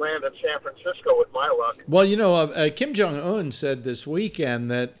probably land in San Francisco with my luck. Well, you know, Kim Jong-un said this weekend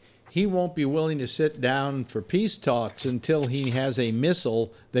that he won't be willing to sit down for peace talks until he has a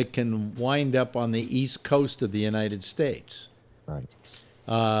missile that can wind up on the east coast of the United States. Right.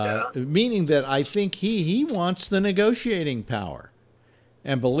 Meaning that I think he wants the negotiating power.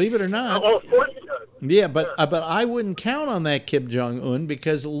 And believe it or not, Oh, of course he does. yeah, but I wouldn't count on that Kim Jong-un,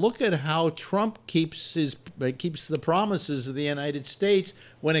 because look at how Trump keeps the promises of the United States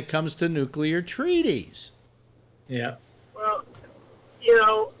when it comes to nuclear treaties. Yeah. Well,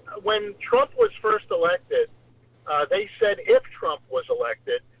 when Trump was first elected, they said if Trump was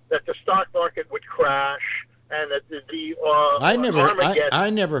elected, that the stock market would crash and that I never heard that.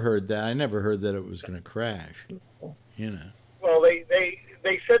 I never heard that it was going to crash. Well, they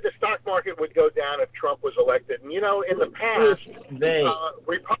said the stock market would go down if Trump was elected. And, in the past, they?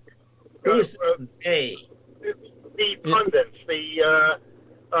 Republicans, they? the pundits, the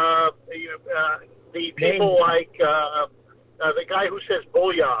people like the guy who says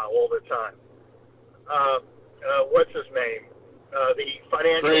 "booyah" all the time. What's his name? The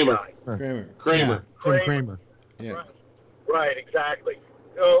financial guy. Kramer. Jim Kramer. Yeah. Right. Exactly.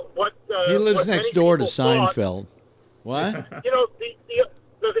 He lives next door to thought, Seinfeld. What? The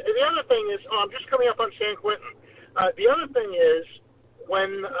other thing is, I'm just coming up on San Quentin. The other thing is,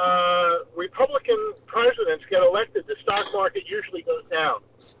 when Republican presidents get elected, the stock market usually goes down,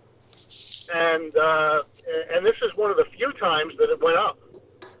 and this is one of the few times that it went up.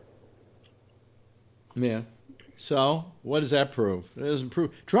 Yeah. So what does that prove? It doesn't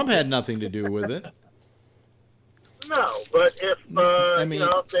prove. Trump had nothing to do with it. No, but if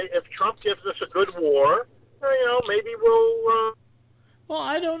if Trump gives us a good war, maybe we'll. Well,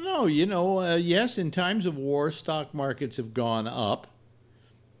 I don't know. Yes, in times of war, stock markets have gone up,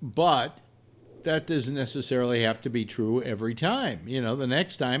 but that doesn't necessarily have to be true every time. The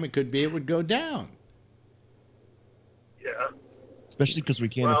next time it could be it would go down. Yeah. Especially because we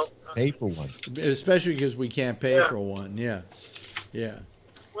can't pay for one. Especially because we can't pay for one. Yeah. Yeah.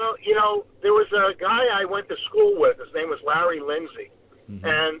 Well, there was a guy I went to school with. His name was Larry Lindsay. Mm-hmm.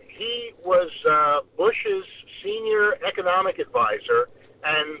 And he was Bush's senior economic advisor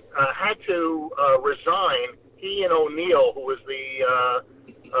and had to resign. He and O'Neill, who was the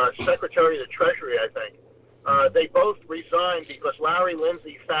Secretary of the Treasury, I think, they both resigned because Larry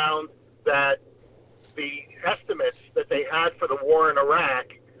Lindsay found that the estimates that they had for the war in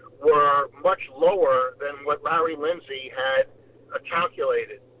Iraq were much lower than what Larry Lindsay had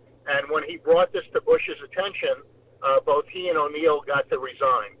calculated. And when he brought this to Bush's attention, both he and O'Neill got to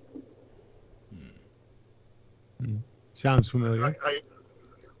resign. Sounds familiar.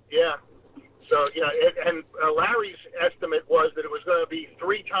 Yeah. So, and Larry's estimate was that it was going to be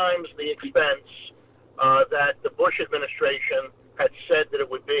 3 times the expense that the Bush administration had said that it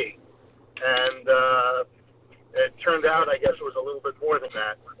would be. And it turned out, I guess, it was a little bit more than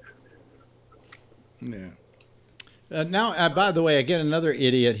that. Yeah. Now, by the way, I get another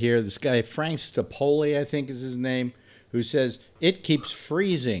idiot here. This guy, Frank Stapoli, I think is his name, who says it keeps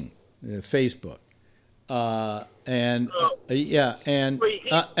freezing Facebook.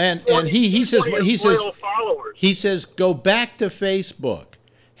 He says go back to Facebook.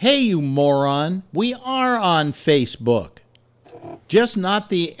 Hey, you moron, we are on Facebook. Just not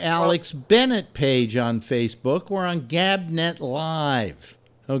the Alex Bennett page on Facebook. We're on GabNet Live.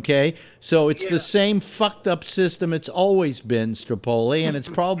 Okay, so it's the same fucked up system it's always been, Stapoli, and it's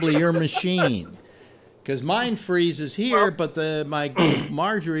probably your machine. Because mine freezes here, but my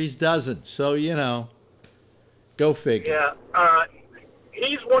Marjorie's doesn't. So, go figure. Yeah,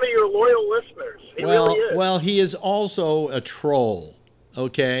 he's one of your loyal listeners. He really is. Well, he is also a troll.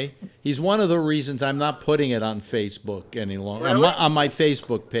 Okay, he's one of the reasons I'm not putting it on Facebook any longer. Really? On my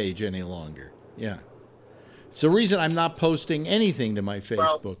Facebook page any longer. Yeah. It's the reason I'm not posting anything to my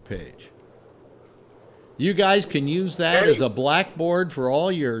Facebook page. You guys can use that as a blackboard for all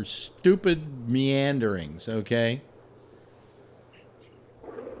your stupid meanderings, okay?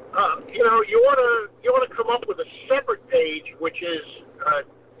 You want to come up with a separate page, which is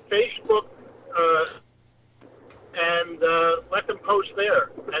Facebook, and let them post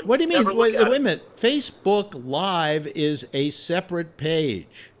there. And what do you mean? Wait a minute. Facebook Live is a separate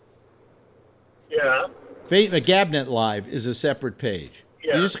page. Yeah. GabNet Live is a separate page.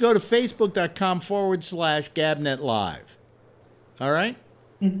 Yeah. You just go to facebook.com/GabNet Live. All right?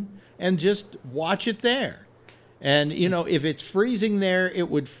 Mm-hmm. And just watch it there. And, if it's freezing there, it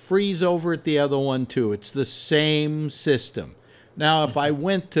would freeze over at the other one, too. It's the same system. Now, if I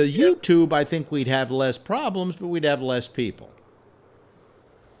went to YouTube, I think we'd have less problems, but we'd have less people.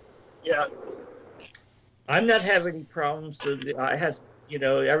 Yeah. I'm not having any problems.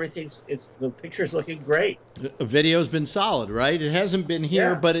 Everything's the picture's looking great. The video's been solid, right? It hasn't been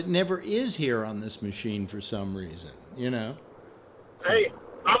here, but it never is here on this machine for some reason, Hey,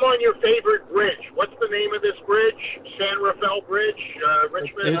 I'm on your favorite bridge. What's the name of this bridge? San Rafael Bridge,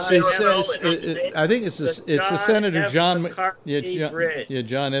 Richmond. I think it's the Senator John McCarthy Bridge.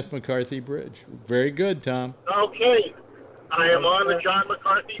 John F. McCarthy Bridge. Very good, Tom. Okay, I am on the John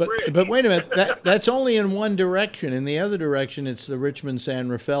McCarthy Bridge. But wait a minute, that's only in one direction. In the other direction, it's the Richmond San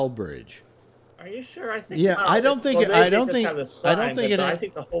Rafael Bridge. Are you sure? I think. Yeah, I don't think it has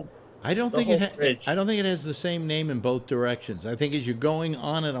the same name in both directions. I think as you're going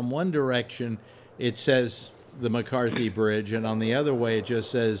on it on one direction, it says the McCarthy Bridge, and on the other way, it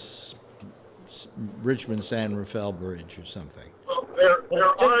just says Richmond San Rafael Bridge or something. Well, there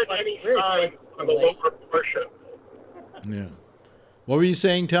aren't any signs for the lower portion. Yeah. What were you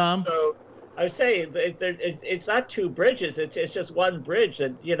saying, Tom? So, I was saying it's not two bridges. It's just one bridge,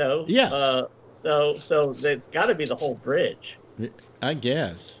 and Yeah. So it's got to be the whole bridge. I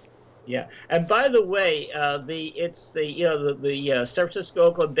guess. Yeah, and by the way, the San Francisco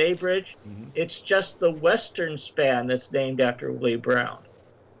Oakland Bay Bridge. Mm-hmm. It's just the western span that's named after Willie Brown.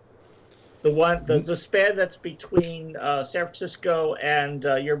 The span that's between San Francisco and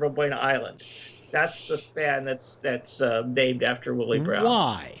Yerba Buena Island. That's the span that's named after Willie Brown.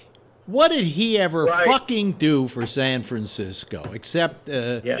 Why? What did he ever fucking do for San Francisco? Except he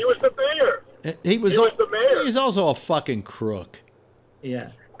was the mayor. He was the mayor. He's also a fucking crook. Yeah.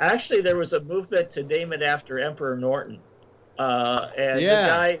 Actually, there was a movement to name it after Emperor Norton.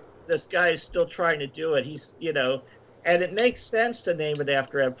 This guy is still trying to do it. He's, and it makes sense to name it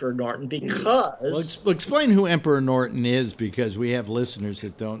after Emperor Norton because... Well, explain who Emperor Norton is, because we have listeners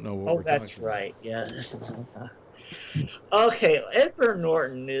that don't know what we're talking about. Oh, that's right, yes. Okay, Emperor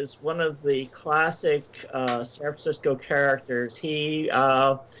Norton is one of the classic San Francisco characters. He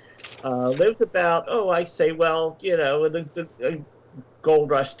lived about, in the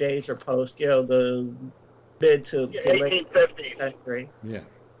gold rush days or post, the mid to the late 1850s century. Yeah.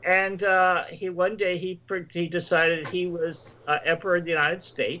 And one day he decided he was Emperor of the United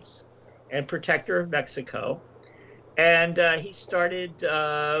States and Protector of Mexico. And he started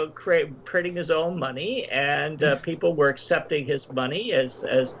printing his own money, and people were accepting his money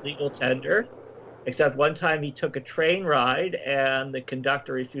as legal tender. Except one time he took a train ride, and the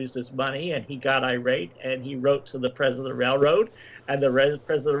conductor refused his money, and he got irate, and he wrote to the president of the railroad, and the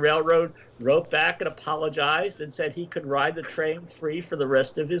president of the railroad wrote back and apologized and said he could ride the train free for the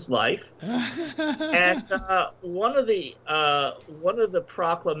rest of his life. And one of the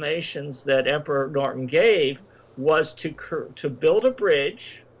proclamations that Emperor Norton gave was to build a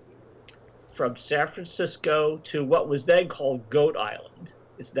bridge from San Francisco to what was then called Goat Island.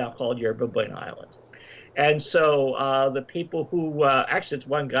 It's now called Yerba Buena Island. And so the people who, actually it's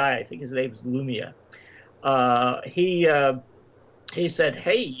one guy, I think his name is Lumia, he said,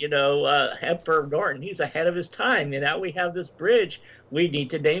 hey, Emperor Norton, he's ahead of his time. Now we have this bridge. We need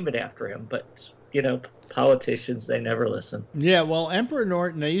to name it after him. But, politicians, they never listen. Yeah, well, Emperor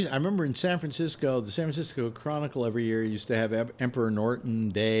Norton, I remember in San Francisco, the San Francisco Chronicle every year used to have Emperor Norton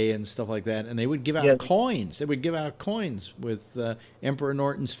Day and stuff like that, and they would give out coins. They would give out coins with Emperor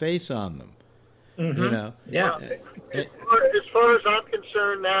Norton's face on them. Mm-hmm. Yeah. As far as I'm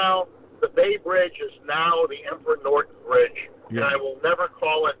concerned now, the Bay Bridge is now the Emperor Norton Bridge, and I will never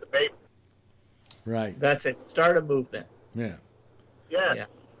call it the Bay Bridge. Right. That's it. Start a movement. Yeah. Yeah.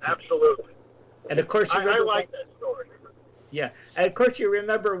 Absolutely. And of course, I like that story. Yeah, and of course, you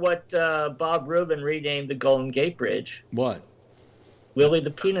remember what Bob Rubin renamed the Golden Gate Bridge? What? Willie the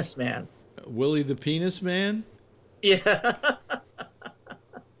Penis Man. Willie the Penis Man? Yeah.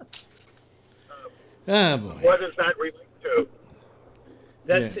 Ah, boy. What does that relate to?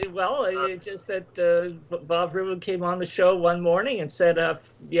 That's it's just that Bob Rubin came on the show one morning and said, I'm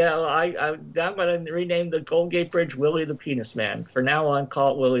going to rename the Golden Gate Bridge Willie the Penis Man. For now on,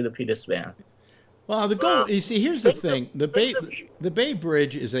 call it Willie the Penis Man. Well, you see, here's the thing: the Bay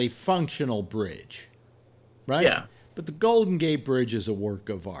Bridge is a functional bridge, right? Yeah. But the Golden Gate Bridge is a work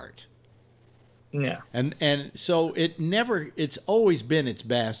of art. Yeah. And so it's always been its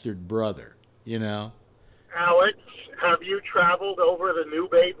bastard brother, Alex, have you traveled over the New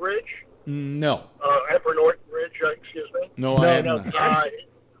Bay Bridge? No. Emperor Norton Bridge, excuse me. No, I have not.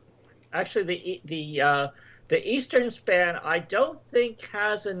 Actually, the eastern span, I don't think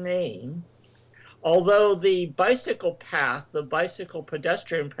has a name. Although the bicycle path, the bicycle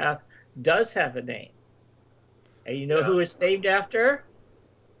pedestrian path, does have a name. And you know who it's named after?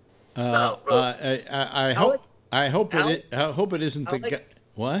 I hope it isn't the guy.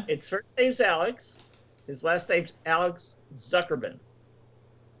 What? Its first name's Alex. His last name's Alex Zuckerman.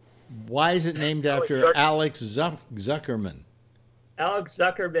 Why is it named after Alex Zuckerman? Alex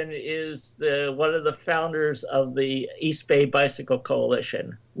Zuckerman is one of the founders of the East Bay Bicycle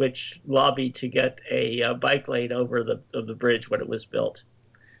Coalition, which lobbied to get a bike lane over the bridge when it was built.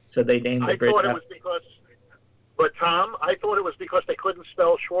 So they named the bridge. I thought it was because, but Tom, I thought it was because they couldn't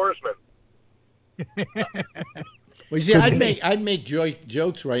spell Shoresman. Well, you see, I'd make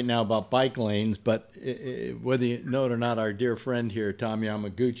jokes right now about bike lanes, but whether you know it or not, our dear friend here, Tom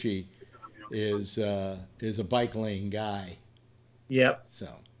Yamaguchi, is a bike lane guy. Yep. So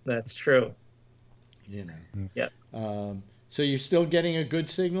that's true. You know. Yep. So you're still getting a good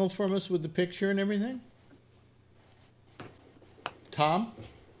signal from us with the picture and everything, Tom?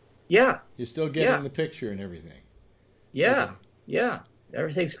 Yeah. You're still getting the picture and everything. Yeah. Okay. Yeah.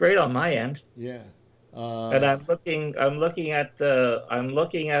 Everything's great on my end. Yeah. And I'm looking at the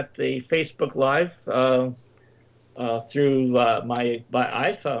Facebook Live through my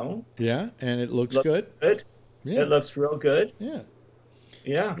iPhone. Yeah, and it looks good. Good. Yeah. It looks real good. Yeah.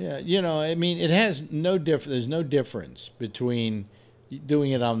 Yeah. Yeah. You know, I mean, it has no there's no difference between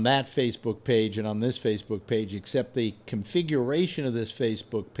doing it on that Facebook page and on this Facebook page, except the configuration of this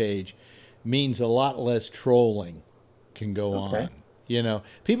Facebook page means a lot less trolling can go on. You know,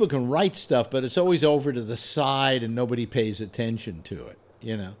 people can write stuff, but it's always over to the side and nobody pays attention to it,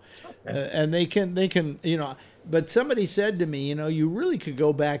 you know. And they can, you know, but somebody said to me, you know, you really could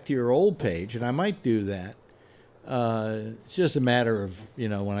go back to your old page, and I might do that. It's just a matter of, you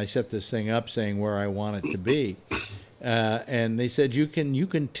know, when I set this thing up saying where I want it to be. And they said you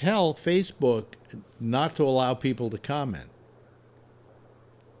can tell Facebook not to allow people to comment.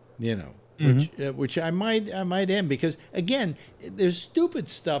 You know. Which I might end, because again, there's stupid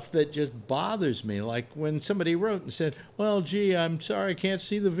stuff that just bothers me, like when somebody wrote and said, well, gee, I'm sorry I can't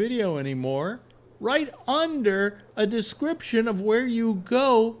see the video anymore, right under a description of where you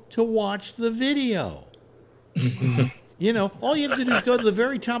go to watch the video. You know, all you have to do is go to the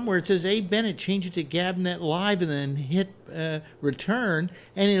very top where it says A. Bennett, change it to Gabnet Live, and then hit return,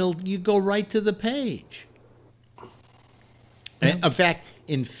 and you go right to the page. And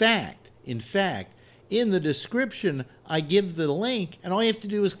in fact, in the description, I give the link, and all you have to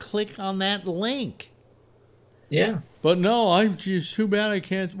do is click on that link. Yeah. But no, I'm just too bad I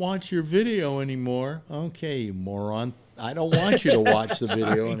can't watch your video anymore. Okay, you moron. I don't want you to watch the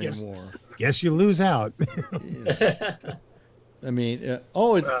video anymore. Guess you lose out. Yeah. I mean,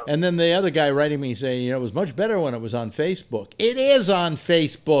 and then the other guy writing me saying, you know, it was much better when it was on Facebook. It is on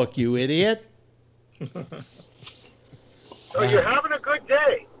Facebook, you idiot. So you're having a good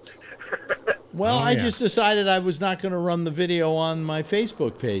day. Well, I just decided I was not going to run the video on my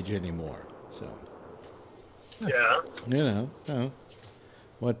Facebook page anymore. So, yeah, you know,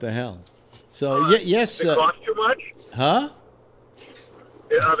 what the hell? So yes. It cost too much? Huh?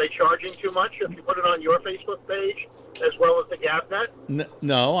 Are they charging too much if you put it on your Facebook page as well as the Gabnet?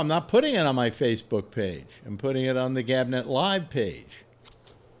 No, I'm not putting it on my Facebook page. I'm putting it on the Gabnet Live page.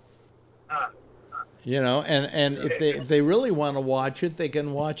 You know, and if they really want to watch it, they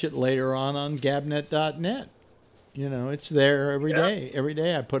can watch it later on Gabnet.net. You know, it's there every day. Every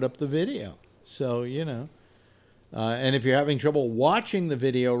day I put up the video. So, you know, and if you're having trouble watching the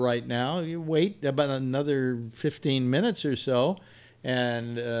video right now, you wait about another 15 minutes or so,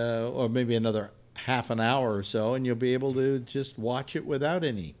 and or maybe another half an hour or so, and you'll be able to just watch it without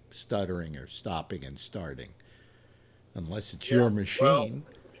any stuttering or stopping and starting, unless it's your machine.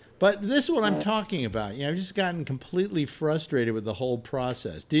 But this is what I'm talking about. You know, I've just gotten completely frustrated with the whole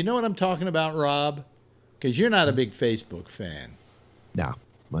process. Do you know what I'm talking about, Rob? Because you're not a big Facebook fan. No,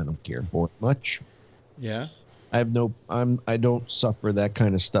 I don't care for it much. Yeah? I don't suffer that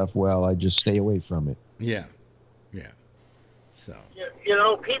kind of stuff well. I just stay away from it. Yeah. Yeah. So. You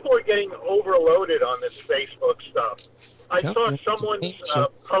know, people are getting overloaded on this Facebook stuff. I saw someone's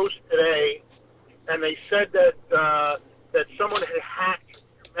post today, and they said that that someone had hacked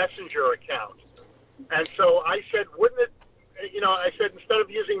Messenger account. And so I said, wouldn't it, you know, I said, instead of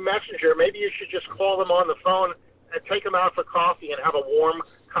using Messenger, maybe you should just call them on the phone and take them out for coffee and have a warm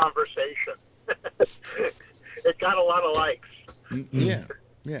conversation. It got a lot of likes. Yeah.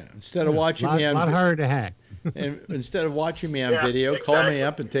 Yeah. Instead of watching me on... Not hard to hack. And instead of watching me on video, call me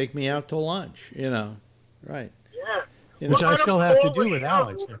up and take me out to lunch, you know. Right. Yeah. You know, Which I still have to do with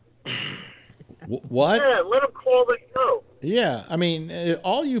Alex. What? Yeah, let them call the show. Yeah, I mean,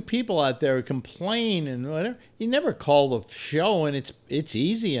 all you people out there who complain and whatever, you never call the show, and it's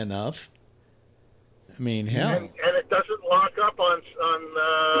easy enough. I mean, hell. And it doesn't lock up on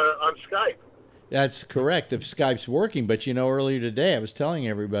Skype. That's correct if Skype's working. But, you know, earlier today I was telling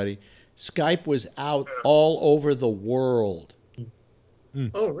everybody, Skype was out all over the world.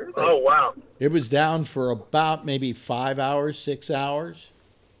 Oh, really? Oh, wow. It was down for about maybe 5 hours, 6 hours.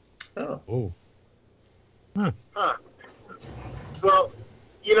 Oh. Huh. Huh. Well,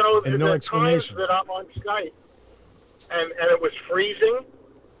 you know, And the no times explanation. that I'm on Skype and it was freezing,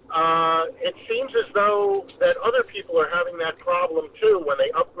 it seems as though that other people are having that problem too when they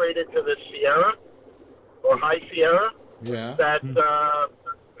upgraded to the Sierra or High Sierra. Yeah. That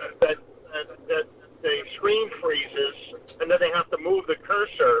the screen freezes, and then they have to move the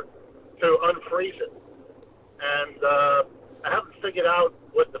cursor to unfreeze it. And I haven't figured out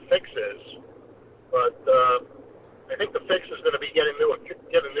what the fix is, but I think the fix is going to be get a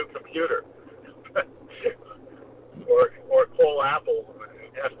new computer, or call Apple and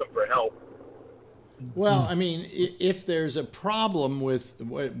ask them for help. Well, I mean, if there's a problem with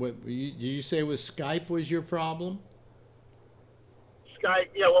what did you say was Skype was your problem? Skype,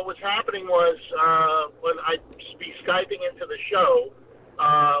 yeah. What was happening was when I'd be Skyping into the show,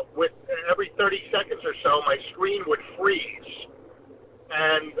 with every 30 seconds or so, my screen would freeze,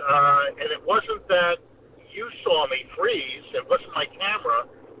 and it wasn't that you saw me freeze; it wasn't my camera.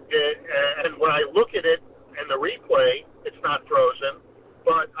 And when I look at it in the replay, it's not frozen,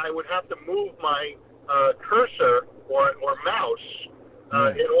 but I would have to move my cursor or mouse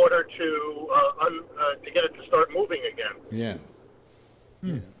in order to get it to start moving again. Yeah.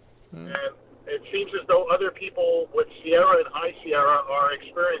 And it seems as though other people with Sierra and High Sierra are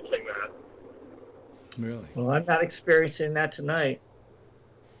experiencing that. Really? Well, I'm not experiencing that tonight.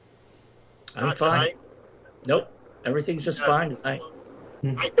 I'm Not fine. tonight. Nope, everything's just fine tonight.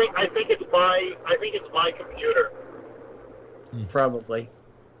 I think it's my computer. Probably.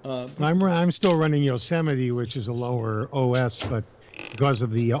 I'm still running Yosemite, which is a lower OS, but because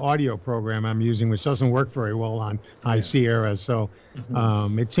of the audio program I'm using, which doesn't work very well on High Sierra, so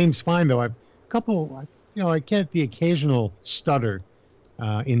it seems fine though. I get the occasional stutter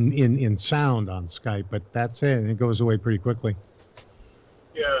in sound on Skype, but that's it. And it goes away pretty quickly.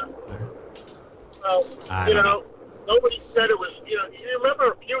 Yeah. Well, nobody said it was. You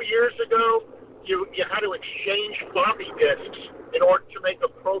remember a few years ago, you had to exchange floppy disks in order to make a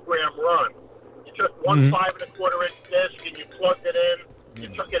program run. You took one 5 1/4 inch disc and you plugged it in. You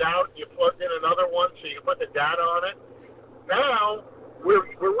took it out and you plugged in another one so you could put the data on it. Now we're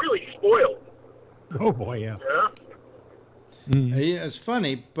really spoiled. Oh boy, yeah. Yeah. Yeah, it's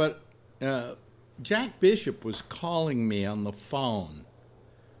funny, but Jack Bishop was calling me on the phone.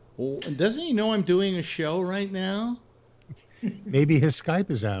 Well, doesn't he know I'm doing a show right now? Maybe his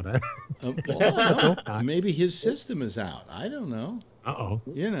Skype is out. Huh? Well, I don't know. Maybe his system is out. I don't know. Uh-oh.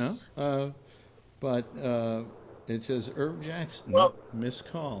 But it says Herb Jackson, missed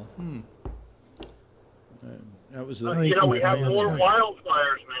call. That was the. We have more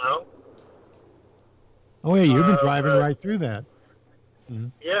wildfires now. Oh yeah, you've been driving right through that.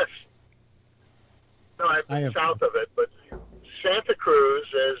 Yes. No, I've been south of it, but Santa Cruz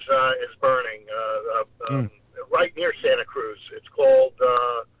is burning. Right near Santa Cruz. It's called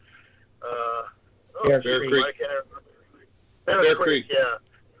Bear Creek. Bear Creek. Yeah.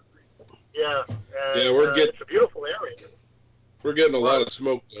 Yeah. And, it's a beautiful area. We're getting a lot of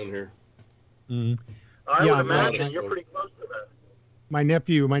smoke down here. I would imagine you're pretty close to that. My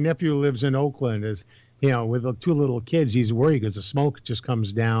nephew lives in Oakland. With the 2 little kids, he's worried because the smoke just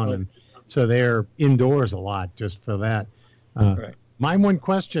comes down, and so they're indoors a lot just for that. Right. My one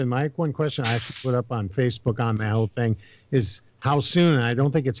question I actually put up on Facebook on the whole thing is how soon, and I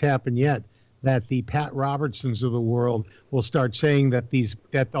don't think it's happened yet, that the Pat Robertsons of the world will start saying that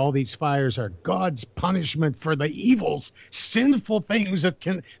all these fires are God's punishment for the evils, sinful things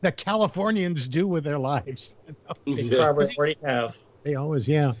that Californians do with their lives. They probably already have. They always,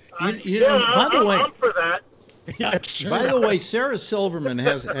 yeah. By the way, I'm for that. Yeah, sure. By the way, Sarah Silverman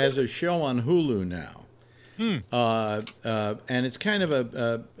has a show on Hulu now. And it's kind of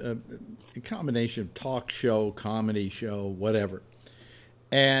a combination of talk show, comedy show, whatever.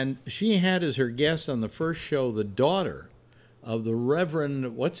 And she had as her guest on the first show the daughter of the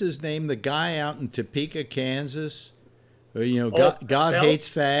Reverend, what's his name, the guy out in Topeka, Kansas, God hates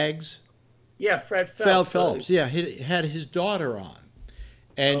fags. Yeah, Fred Phelps. Phelps, yeah, he had his daughter on.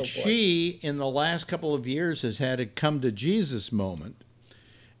 And she, in the last couple of years, has had a come to Jesus moment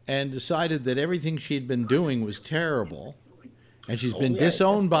and decided that everything she'd been doing was terrible. And she's been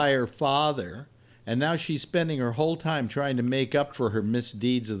disowned by her father. And now she's spending her whole time trying to make up for her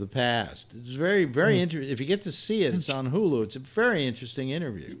misdeeds of the past. It's very, very interesting. If you get to see it, it's on Hulu. It's a very interesting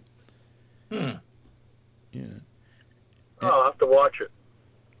interview. Yeah. I'll have to watch it.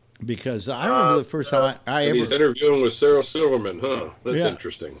 Because I remember the first time I ever... He's interviewing with Sarah Silverman, huh? That's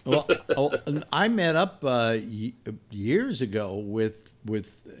interesting. Well, I met up years ago with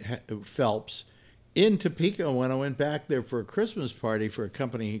Phelps in Topeka when I went back there for a Christmas party for a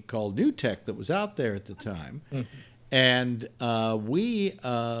company called New Tech that was out there at the time. Mm-hmm. And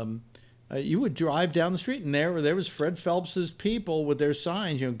you would drive down the street, and there was Fred Phelps's people with their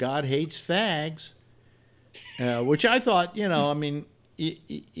signs, God hates fags, which I thought, I mean,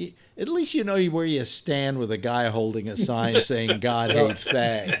 at least you know where you stand with a guy holding a sign saying God hates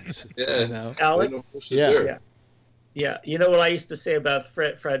fags. Yeah. Alex? Yeah. You know what I used to say about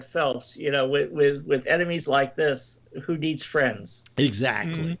Fred Phelps? With enemies like this, who needs friends?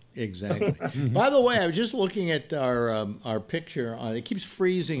 Exactly. By the way, I was just looking at our picture. It keeps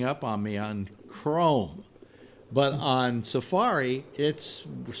freezing up on me on Chrome, but on Safari, it's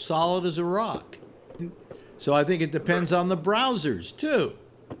solid as a rock. So I think it depends on the browsers too.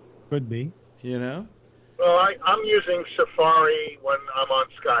 Could be. Well, I'm using Safari when I'm on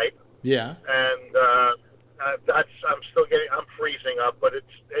Skype. Yeah. And I'm freezing up, but it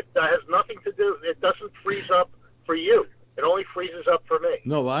has nothing to do. It doesn't freeze up for you. It only freezes up for me.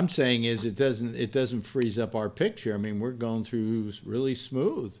 No, what I'm saying is it doesn't freeze up our picture. I mean, we're going through really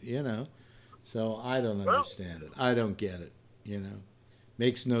smooth, So I don't understand it. I don't get it,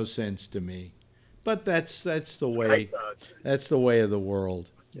 Makes no sense to me. But that's the way of the world,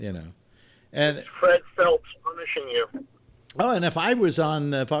 And it's Fred Phelps punishing you. Oh, and if I was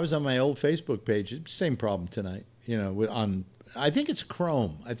on my old Facebook page, it's the same problem tonight. I think it's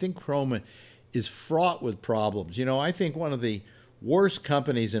Chrome. I think Chrome is fraught with problems. I think one of the worst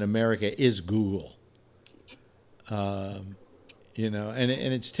companies in America is Google. And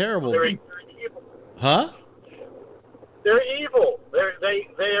it's terrible. They're evil. Huh? They're evil. They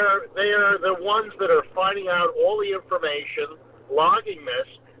are the ones that are finding out all the information, logging this.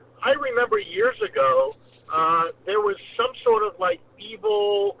 I remember years ago, there was some sort of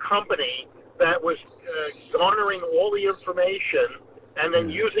evil company that was garnering all the information and then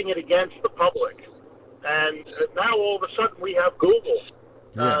using it against the public. And now all of a sudden we have Google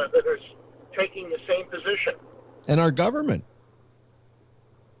that is taking the same position. And our government.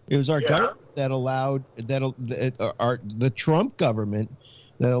 It was our government that allowed the Trump government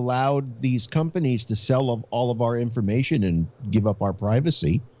that allowed these companies to sell all of our information and give up our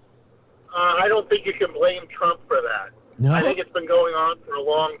privacy. I don't think you can blame Trump for that. No. I think it's been going on for a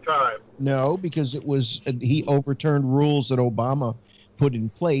long time. No, because he overturned rules that Obama put in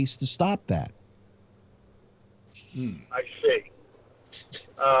place to stop that. I see.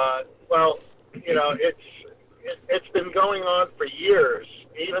 Well, it's been going on for years.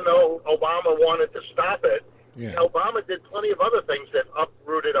 Even though Obama wanted to stop it, Obama did plenty of other things that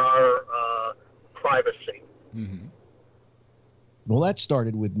uprooted our privacy. Mm-hmm. Well, that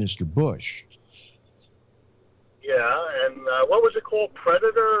started with Mr. Bush. Yeah, and what was it called?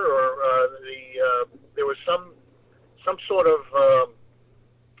 Predator, or there was some sort of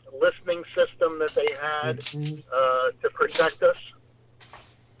listening system that they had to protect us.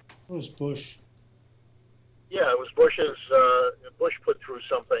 It was Bush. Yeah, it was Bush's. Bush put through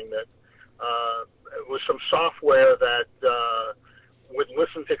something that it was some software that would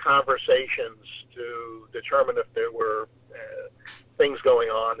listen to conversations to determine if there were things going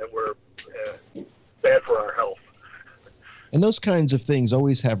on that were bad for our health. And those kinds of things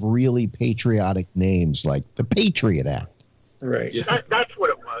always have really patriotic names, like the Patriot Act. Right. Yeah. That's what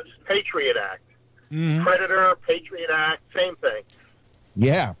it was. Patriot Act. Mm-hmm. Predator, Patriot Act, same thing.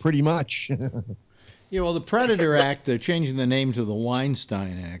 Yeah, pretty much. Yeah, well, the Predator Act, they're changing the name to the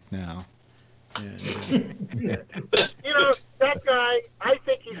Weinstein Act now. That guy, I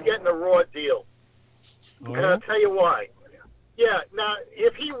think he's getting a raw deal. Oh, And I'll tell you why. Yeah, now,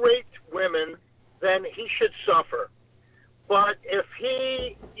 if he raped women, then he should suffer. But if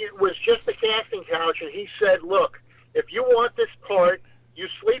it was just a casting couch and he said, look, if you want this part, you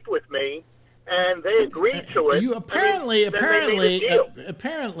sleep with me, and they agreed to it. You apparently,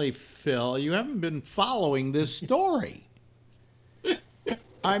 Phil, you haven't been following this story.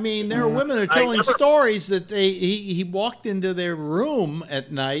 I mean, there are women who are telling stories that he walked into their room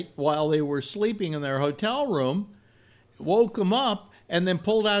at night while they were sleeping in their hotel room, woke them up, and then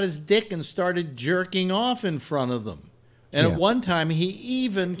pulled out his dick and started jerking off in front of them. And at one time, he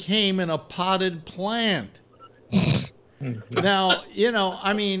even came in a potted plant. Now,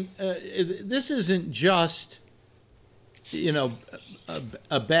 I mean, this isn't just,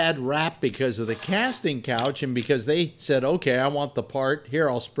 a bad rap because of the casting couch and because they said, okay, I want the part, here,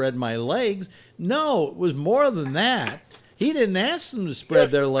 I'll spread my legs. No, it was more than that. He didn't ask them to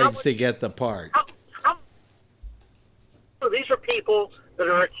spread their legs to get the part. These are people that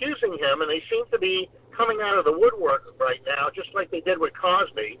are accusing him, and they seem to be coming out of the woodwork right now, just like they did with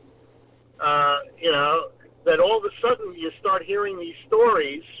Cosby. that all of a sudden you start hearing these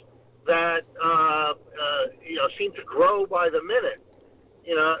stories that seem to grow by the minute.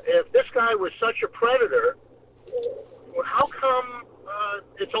 If this guy was such a predator, how come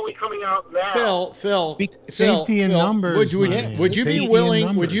it's only coming out now? Phil, Safety in numbers. Would you be Safety in willing?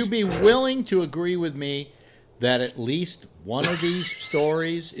 numbers. Would you be willing to agree with me that at least one of these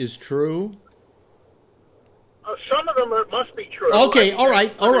stories is true? Some of them must be true. Okay, all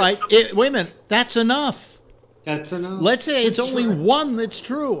right. Wait a minute. That's enough. That's enough. Let's say it's That's only right. one that's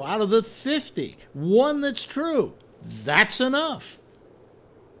true out of the 50. One that's true. That's enough.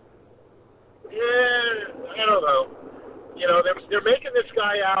 Yeah, I don't know. They're making this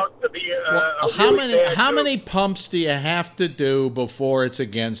guy out to be a How really bad how dude. many pumps do you have to do before it's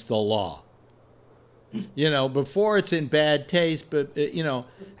against the law? Before it's in bad taste, but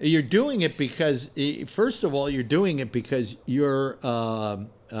you're doing it because, first of all, you're doing it because you're a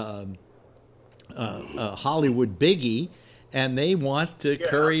Hollywood biggie, and they want to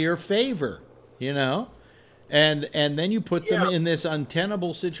curry your favor, and then you put them in this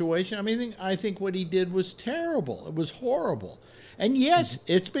untenable situation. I think what he did was terrible. It was horrible. And yes,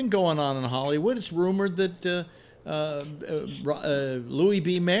 it's been going on in Hollywood. It's rumored that Louis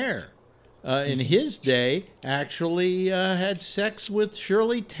B. Mayer, in his day, actually had sex with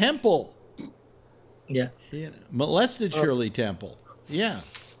Shirley Temple. Yeah. Molested Shirley Temple. Yeah.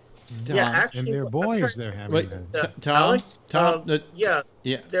 Tom, Actually, And their boys they're having. Wait, Tom, Alex, Tom, yeah.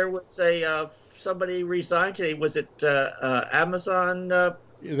 There was somebody resigned today. Was it Amazon?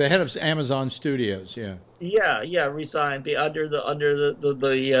 the head of Amazon Studios. Yeah. Yeah, resigned under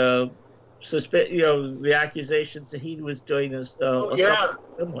the the accusations that he was doing this. Something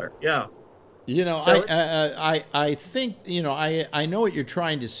similar. Yeah. I think I know what you're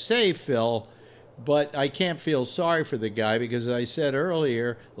trying to say, Phil, but I can't feel sorry for the guy because, as I said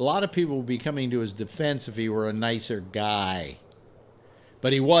earlier, a lot of people would be coming to his defense if he were a nicer guy.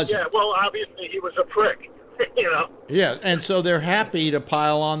 But he wasn't. Yeah, well, obviously he was a prick, Yeah, and so they're happy to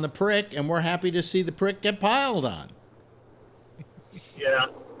pile on the prick, and we're happy to see the prick get piled on. Yeah.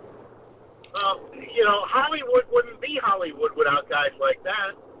 Hollywood wouldn't be Hollywood without guys like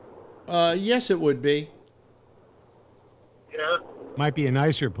that. Yes, it would be. Yeah. Might be a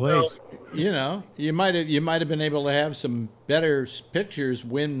nicer place. You might have been able to have some better pictures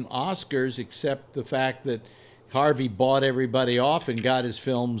win Oscars, except the fact that Harvey bought everybody off and got his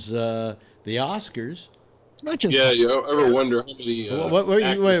films the Oscars. It's not just Yeah, you ever wonder how many?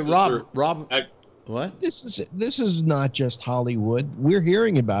 Rob. What? This is not just Hollywood. We're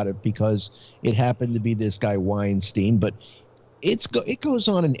hearing about it because it happened to be this guy Weinstein, but it goes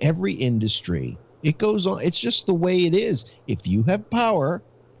on in every industry. It goes on. It's just the way it is. If you have power,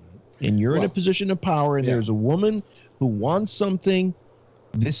 and you're in a position of power, and there's a woman who wants something,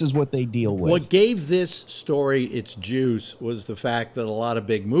 this is what they deal with. What gave this story its juice was the fact that a lot of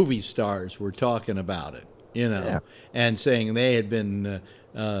big movie stars were talking about it, and saying they had been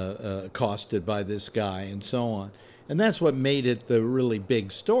accosted by this guy and so on. And that's what made it the really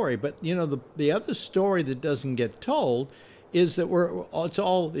big story. But, the other story that doesn't get told is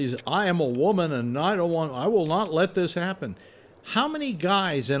that I am a woman and I will not let this happen. How many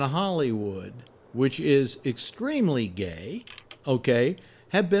guys in Hollywood, which is extremely gay,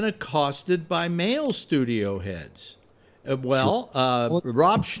 have been accosted by male studio heads?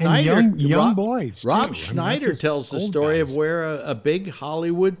 Rob Schneider, young boys. Rob Schneider tells the story of where a big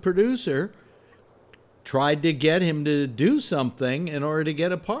Hollywood producer tried to get him to do something in order to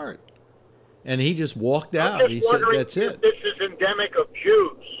get a part, and he just walked out. He said, "That's it." This is endemic of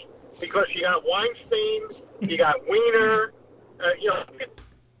Jews because you got Weinstein, you got Wiener,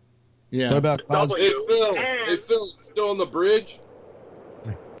 Yeah. What about Cosby? Hey Phil, still on the bridge?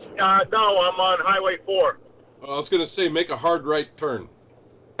 No, I'm on Highway 4. I was gonna say, make a hard right turn.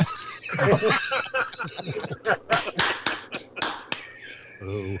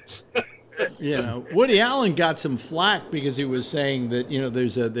 Woody Allen got some flack because he was saying that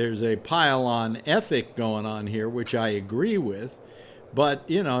there's a pile-on ethic going on here, which I agree with. But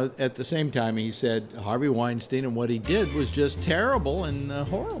at the same time, he said Harvey Weinstein and what he did was just terrible and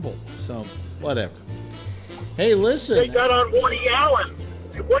horrible. So whatever. Hey, listen. They got on Woody Allen.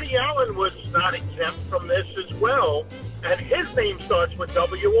 Woody Allen was not exempt from this as well, and his name starts with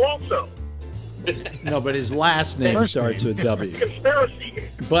W also. No, but his last name starts with W. Conspiracy.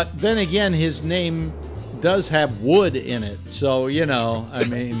 But then again, his name does have wood in it. So,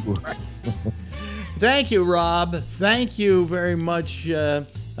 Thank you, Rob. Thank you very much,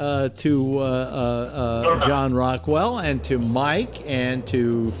 John Rockwell, and to Mike, and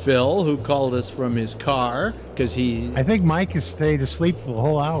to Phil, who called us from his car because he. I think Mike has stayed asleep for the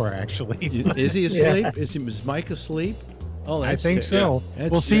whole hour. Actually, is he asleep? Yeah. Is Mike asleep? Oh, I think so. Yeah.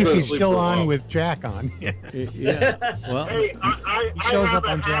 We'll see if he's still on with Jack on. Yeah. Well, hey, he shows I have up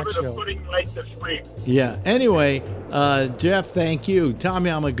on a Jack's habit show. of putting Mike to sleep. Yeah. Anyway, Jeff, thank you. Tom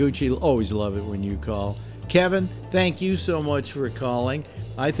Yamaguchi, always love it when you call. Kevin, thank you so much for calling.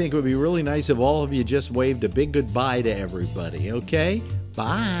 I think it would be really nice if all of you just waved a big goodbye to everybody, okay?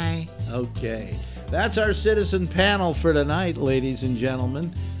 Bye. Okay. That's our citizen panel for tonight, ladies and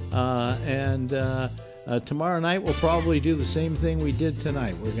gentlemen. Tomorrow night we'll probably do the same thing we did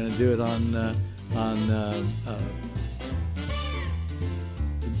tonight. We're going to do it on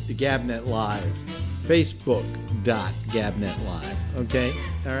the Gabnet Live, Facebook.Gabnet Live. Okay?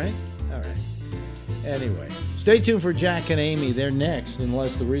 All right? All right. Anyway, stay tuned for Jack and Amy. They're next,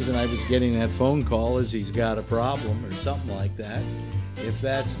 unless the reason I was getting that phone call is he's got a problem or something like that. If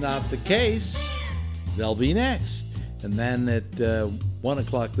that's not the case, they'll be next. And then at 1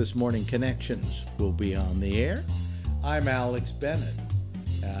 o'clock this morning, Connections will be on the air. I'm Alex Bennett.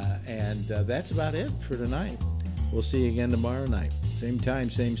 And that's about it for tonight. We'll see you again tomorrow night. Same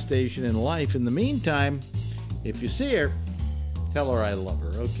time, same station in life. In the meantime, if you see her, tell her I love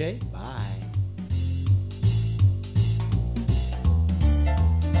her, okay? Bye.